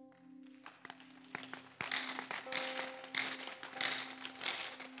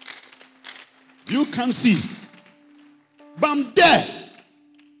 You can see. But I'm there.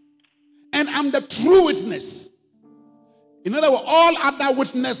 And I'm the true witness. In other words, all other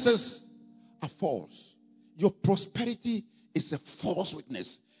witnesses are false. Your prosperity is a false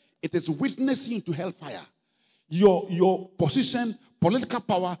witness. It is witnessing to hellfire. Your position, political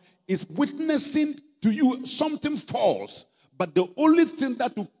power, is witnessing to you something false. But the only thing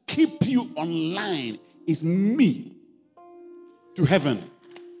that will keep you online is me to heaven.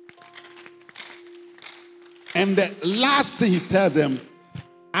 And the last thing he tells them,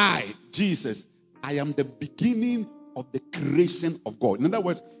 I, Jesus, I am the beginning of the creation of God. In other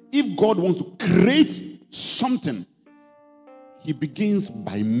words, if God wants to create something, he begins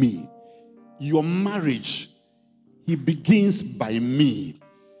by me. Your marriage, he begins by me.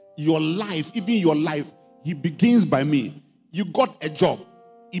 Your life, even your life, he begins by me. You got a job,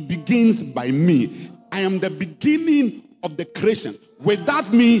 it begins by me. I am the beginning of the creation.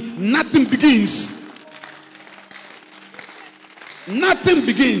 Without me, nothing begins. Nothing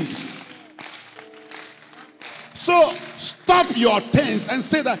begins. So stop your tense and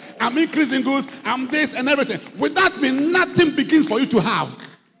say that I'm increasing good, I'm this and everything. Without me, nothing begins for you to have.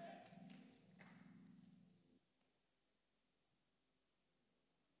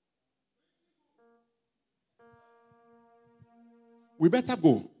 We better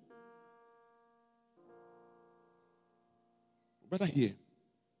go. We better hear.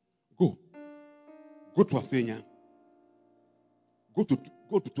 Go. Go to Afenya. Go to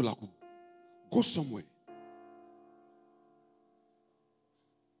Tulaku. Go somewhere.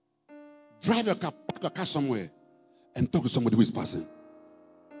 Drive your car, park your car somewhere, and talk to somebody who is passing.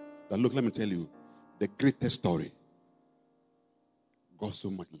 But look, let me tell you, the greatest story. God so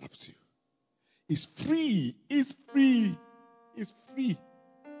much loves you. It's free. It's free. It's free.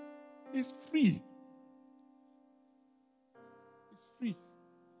 It's free. It's free.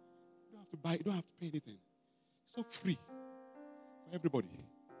 You don't have to buy. You don't have to pay anything. It's so free for everybody.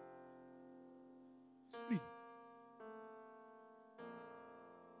 It's free.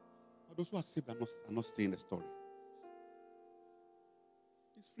 But those who are saved are not saying the story.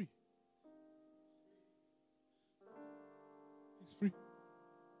 It's free. It's free.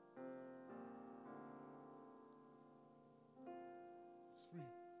 It's free.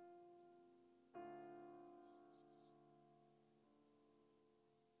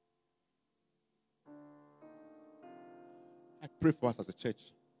 I pray for us as a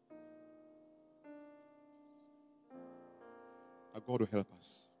church. But God will help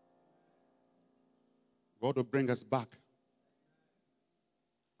us. God will bring us back.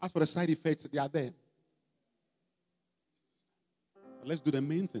 As for the side effects, they are there. But let's do the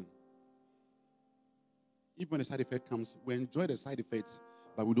main thing. Even when the side effect comes, we enjoy the side effects,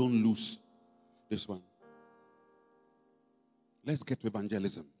 but we don't lose this one. Let's get to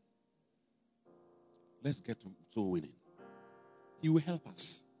evangelism. Let's get to soul winning. He will help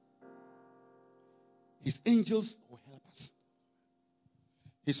us. His angels will help us.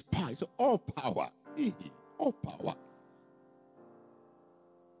 His power is all power. All power.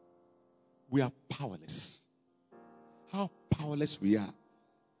 We are powerless. How powerless we are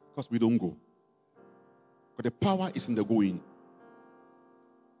because we don't go. But the power is in the going.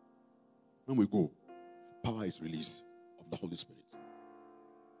 When we go, power is released of the Holy Spirit.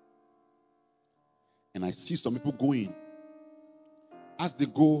 And I see some people going. As they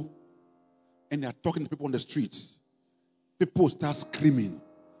go and they are talking to people on the streets, people start screaming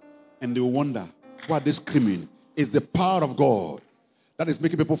and they wonder, why are they screaming? It's the power of God that is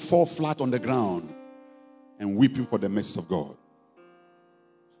making people fall flat on the ground and weeping for the mercy of God.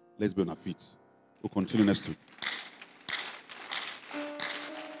 Let's be on our feet. We'll continue next week.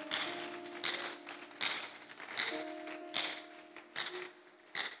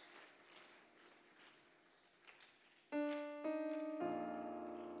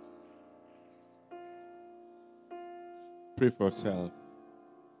 Pray for yourself.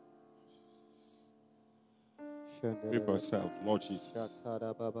 Pray for yourself, Lord Jesus.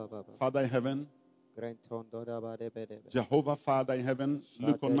 Father in heaven, Jehovah, Father in heaven,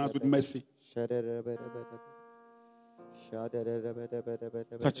 look on us with mercy.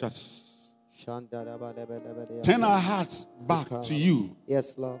 Touch us. Turn our hearts back to you.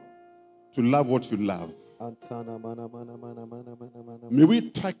 Yes, Lord. To love what you love. May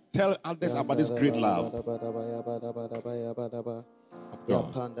we tell others about this great love of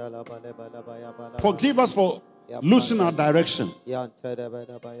God. Forgive us for losing our direction.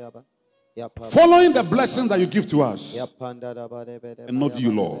 Following the blessings that you give to us. And not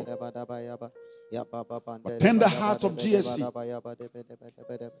you, Lord. But turn the heart of GSC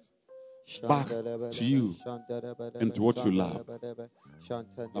back to you and to what you love.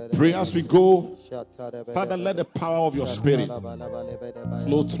 I pray as we go, Father, let the power of your Spirit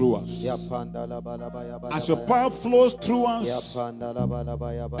flow through us. As your power flows through us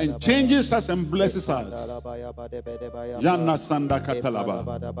and changes us and blesses us, Yana Sanda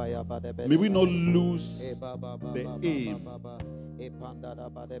Katalaba, may we not lose the aim.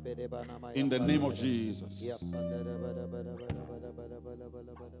 In the name of Jesus.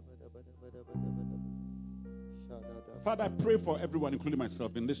 Father, I pray for everyone, including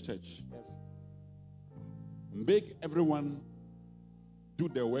myself, in this church. Yes. Make everyone do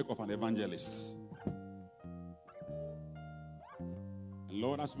the work of an evangelist. And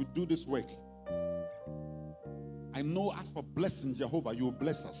Lord, as we do this work, I know as for blessing Jehovah, you will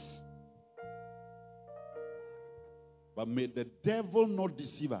bless us. But may the devil not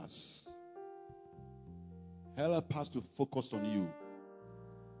deceive us. Help us to focus on you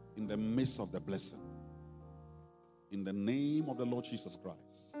in the midst of the blessing. In the name of the Lord Jesus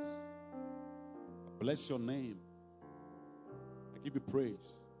Christ. I bless your name. I give you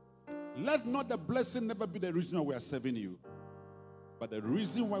praise. Let not the blessing never be the reason why we are serving you. But the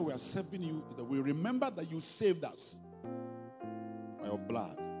reason why we are serving you is that we remember that you saved us by your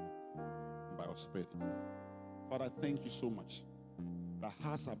blood and by your spirit. Father, thank you so much. The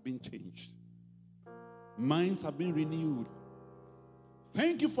hearts have been changed. Minds have been renewed.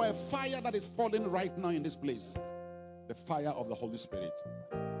 Thank you for a fire that is falling right now in this place. The fire of the Holy Spirit.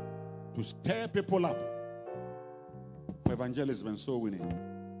 To stir people up for evangelism and soul winning.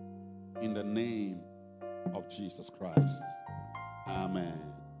 In the name of Jesus Christ. Amen.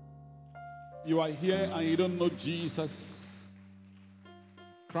 You are here and you don't know Jesus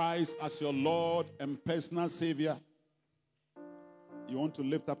Christ as your Lord and personal Savior. You want to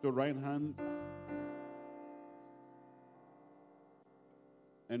lift up your right hand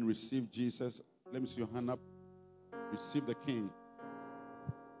and receive Jesus. Let me see your hand up. Receive the King.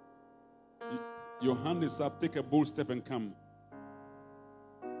 Your hand is up. Take a bold step and come.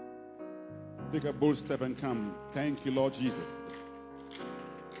 Take a bold step and come. Thank you, Lord Jesus.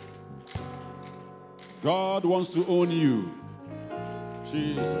 God wants to own you.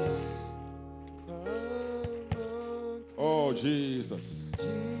 Jesus. Oh, Jesus.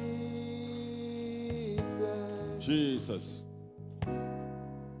 Jesus.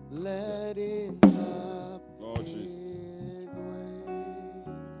 Let him have Lord Jesus. his way.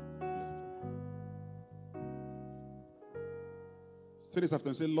 Say this after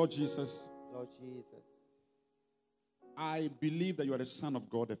me. Say, Lord Jesus, Lord Jesus, I believe that you are the Son of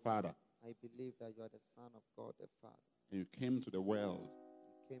God the Father. I believe that you are the Son of God the Father. And you came to the world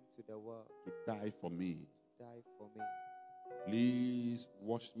You came to the world to die for me. to die for me. Please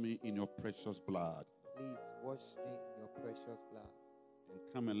wash me in your precious blood Please wash me in your precious blood. and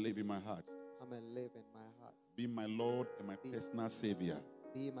come and live in my heart. Come and live in my heart. Be my Lord and my personal Savior.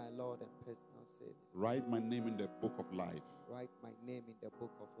 Be my Lord and personal Savior. Write my name in the book of life. Write my name in the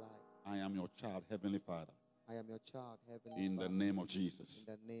book of life. I am your child, Heavenly Father. I am your child, Heavenly In the Father. name of Jesus.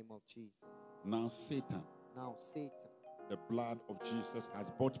 In the name of Jesus. Now, Satan, Now, Satan, the blood of Jesus has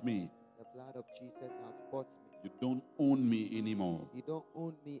bought me. the blood of Jesus has bought me. You don't own me anymore. You don't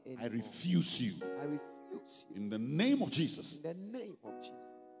own me anymore. I refuse you. I refuse you. In the name of Jesus. In the name of Jesus.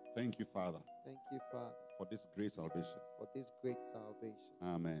 Thank you, Father, Thank you, Father, for this great salvation. for this great salvation.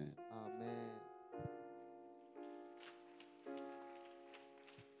 Amen. Amen.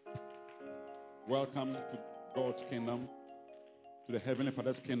 Welcome to God's kingdom, to the Heavenly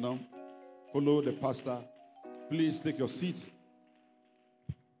Father's kingdom. Follow the pastor. Please take your seats.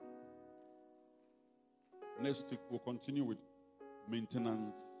 Next week, we'll continue with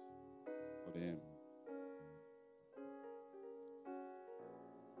maintenance for the end.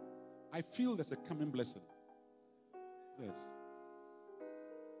 I feel there's a coming blessing. Yes.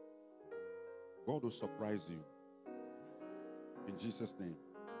 God will surprise you. In Jesus' name.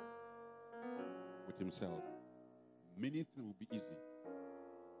 With himself. Many things will be easy.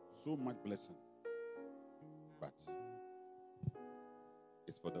 So much blessing. But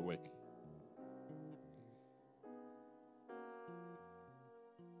it's for the work.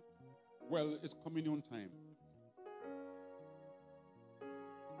 Well, it's communion time.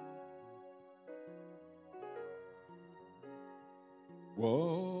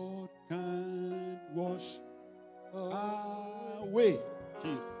 What can wash away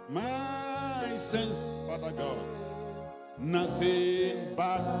my sins, Father God? Nothing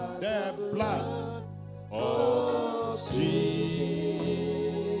but the blood of Jesus.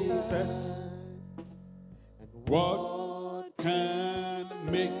 And what can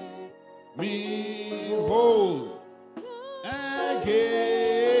make me whole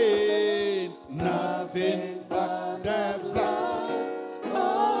again? Nothing but the blood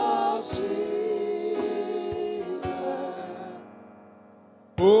of Jesus.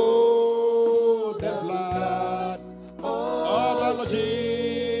 Oh, the blood of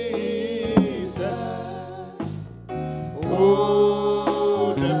Jesus.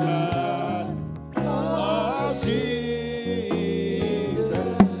 Oh, the blood of Jesus.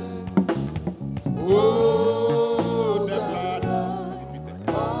 Oh, the blood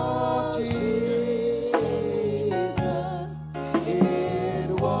of Jesus. It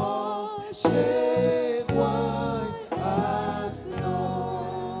washes white as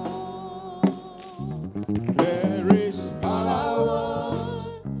snow. There is power,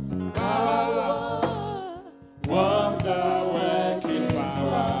 wonder working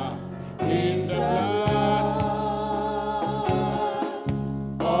power in the blood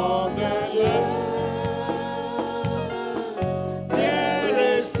of the Lamb. There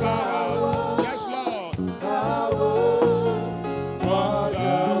is power, yes, Lord,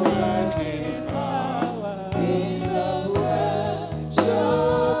 wonder working power In the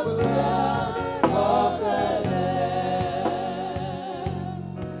precious blood of the Lamb.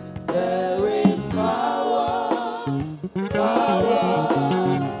 There is power,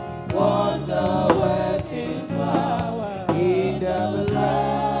 wonder working power in the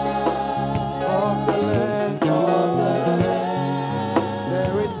blood of the Lamb.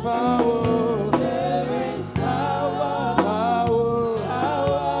 There is power,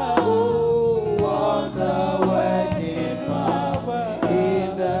 wonder working power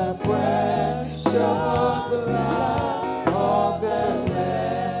in the precious blood of the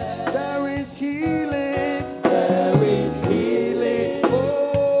Lamb. There is healing,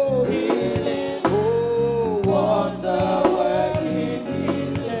 oh healing, oh wonder working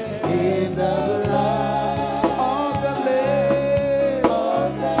healing in the blood of the Lamb.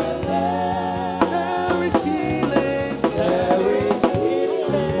 There is healing,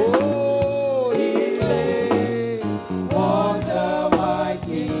 oh healing, wonder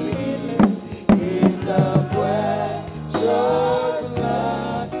mighty healing in the precious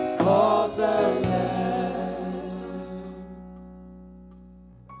blood of the Lamb.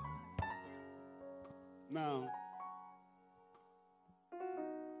 Now,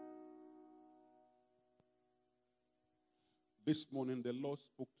 this morning the Lord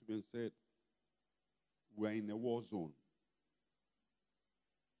spoke to me and said, we are in a war zone.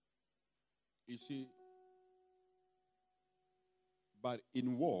 You see, but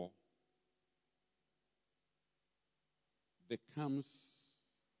in war, there comes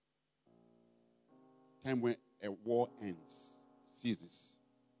time when a war ends, ceases.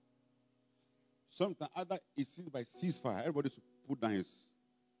 Sometimes either it ceases by ceasefire. Everybody should put down his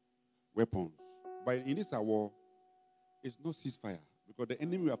weapons. But in this war, it's no ceasefire because the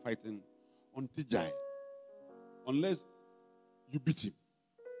enemy we are fighting on Tijai, unless you beat him.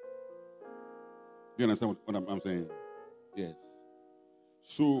 Do you understand what I'm saying? Yes.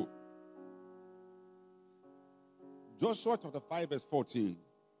 So, Joshua chapter 5 verse 14,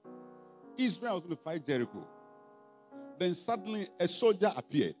 Israel was going to fight Jericho. Then suddenly a soldier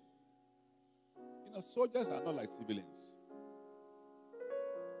appeared. You know, soldiers are not like civilians.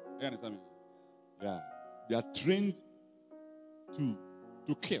 You understand me? Yeah. They are trained to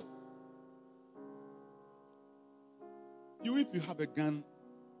kill. You, if you have a gun,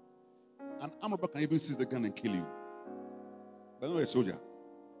 an armed robber can even seize the gun and kill you. But not a soldier.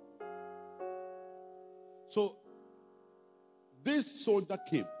 So, this soldier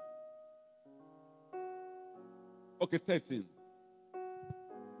came. Okay, 13.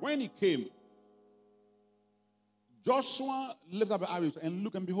 When he came, Joshua lifted up his eyes and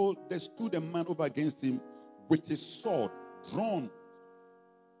looked, and behold, there stood a man over against him with his sword drawn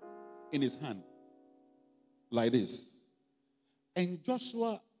in his hand, like this. And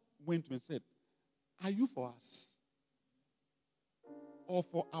Joshua went to him and said, are you for us or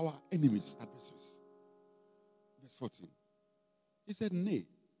for our enemies, adversaries? Verse 14. He said, nay.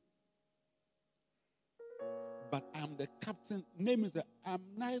 But I am the captain. Name is that I am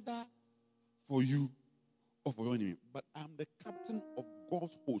neither for you or for your enemy, but I am the captain of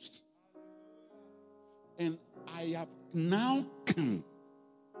God's host. And I have now come.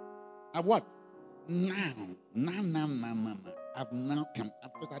 I've what? Now. I've now come.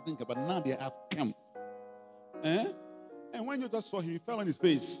 At first I didn't come, but now they have come. And when you just saw him, he fell on his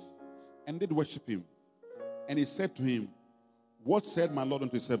face and did worship him. And he said to him, what said my Lord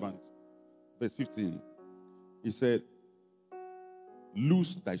unto his servant? Verse 15. He said,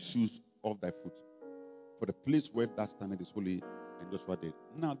 loose thy shoes off thy foot, for the place where thou standest is holy. And Joshua did.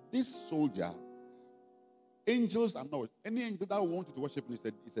 Now this soldier, angels are not. Any angel that wanted to worship him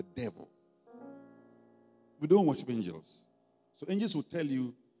is a devil. We don't worship angels. So angels will tell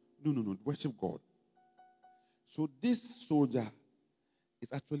you, no, worship God. So this soldier is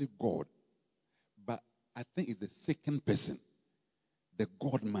actually God. But I think it's the second person, the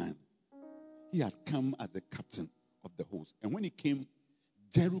God man. He had come as the captain of the host. And when he came,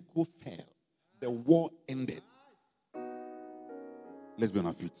 Jericho fell. The war ended. Let's be on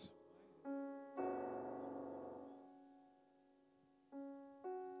our feet.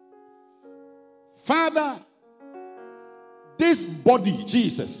 Father, this body,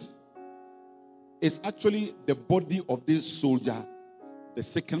 Jesus, is actually the body of this soldier, the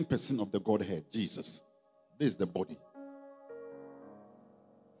second person of the Godhead, Jesus. This is the body.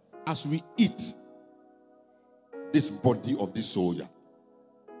 As we eat this body of this soldier,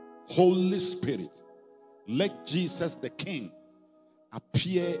 Holy Spirit, let Jesus the King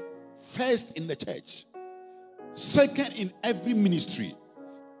appear first in the church, second in every ministry,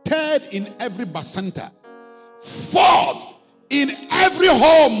 third in every basanta, fourth in every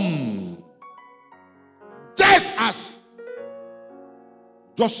home. Just as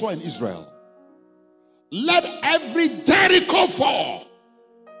Joshua and Israel, let every Jericho fall,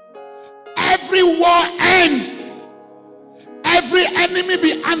 every war end, every enemy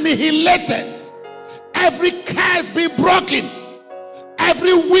be annihilated, every curse be broken,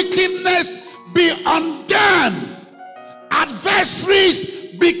 every wickedness be undone,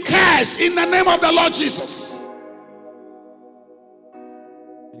 adversaries be cursed in the name of the Lord Jesus.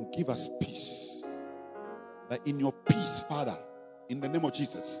 And give us peace, that in your peace, Father, in the name of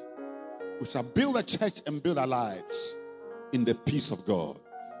Jesus, we shall build a church and build our lives in the peace of God,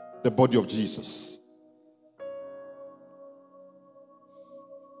 the body of Jesus.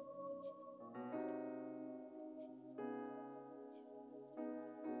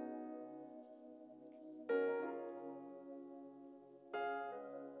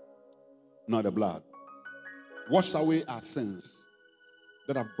 Now the blood. Wash away our sins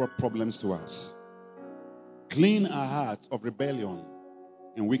that have brought problems to us. Clean our hearts of rebellion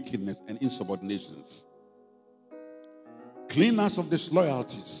and wickedness and insubordinations. Clean us of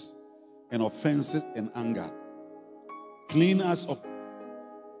disloyalties and offenses and anger. Clean us of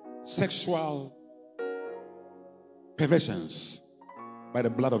sexual perversions by the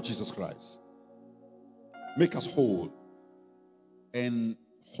blood of Jesus Christ. Make us whole and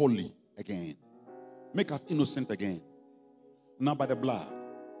holy again. Make us innocent again. Now by the blood,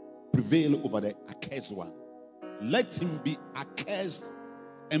 prevail over the accursed one. Let him be accursed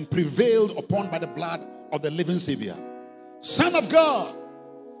and prevailed upon by the blood of the living Savior. Son of God,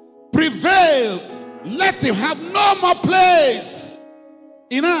 prevail. Let him have no more place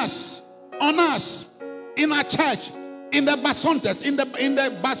in us, on us, in our church, in the basantes, in the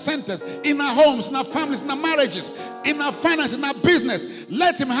basantes, in our homes, in our families, in our marriages, in our finance, in our business.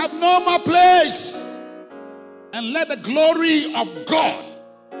 Let him have no more place. And let the glory of God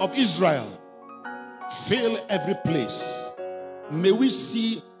of Israel fill every place. May we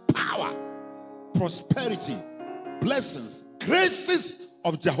see power, prosperity, blessings, graces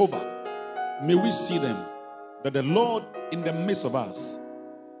of Jehovah. May we see them, that the Lord in the midst of us,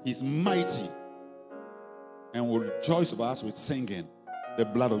 he's mighty, and will rejoice over us with singing the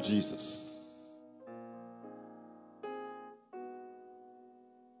blood of Jesus.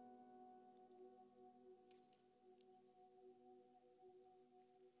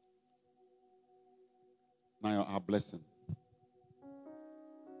 Now our blessing.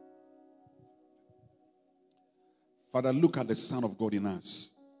 Father, look at the Son of God in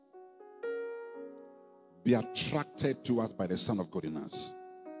us. Be attracted to us by the Son of God in us.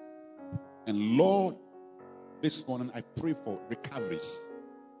 And Lord, this morning I pray for recoveries.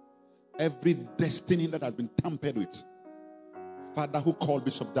 Every destiny that has been tampered with. Father, who called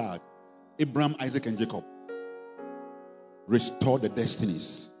Bishop Dag, Abraham, Isaac, and Jacob. Restore the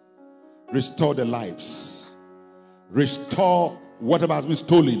destinies. Restore the lives. Restore whatever has been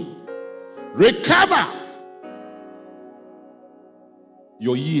stolen. Recover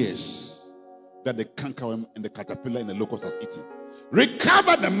your years that the cankerworm and the caterpillar and the locust has eaten.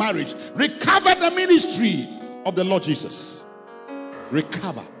 Recover the marriage. Recover the ministry of the Lord Jesus.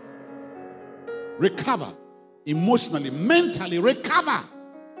 Recover. Recover. Emotionally, mentally, recover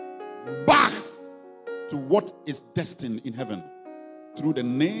back to what is destined in heaven. Through the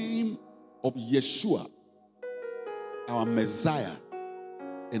name of Yeshua, our Messiah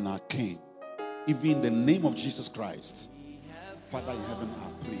and our King. Even in the name of Jesus Christ. Father in heaven,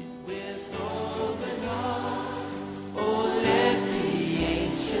 I pray.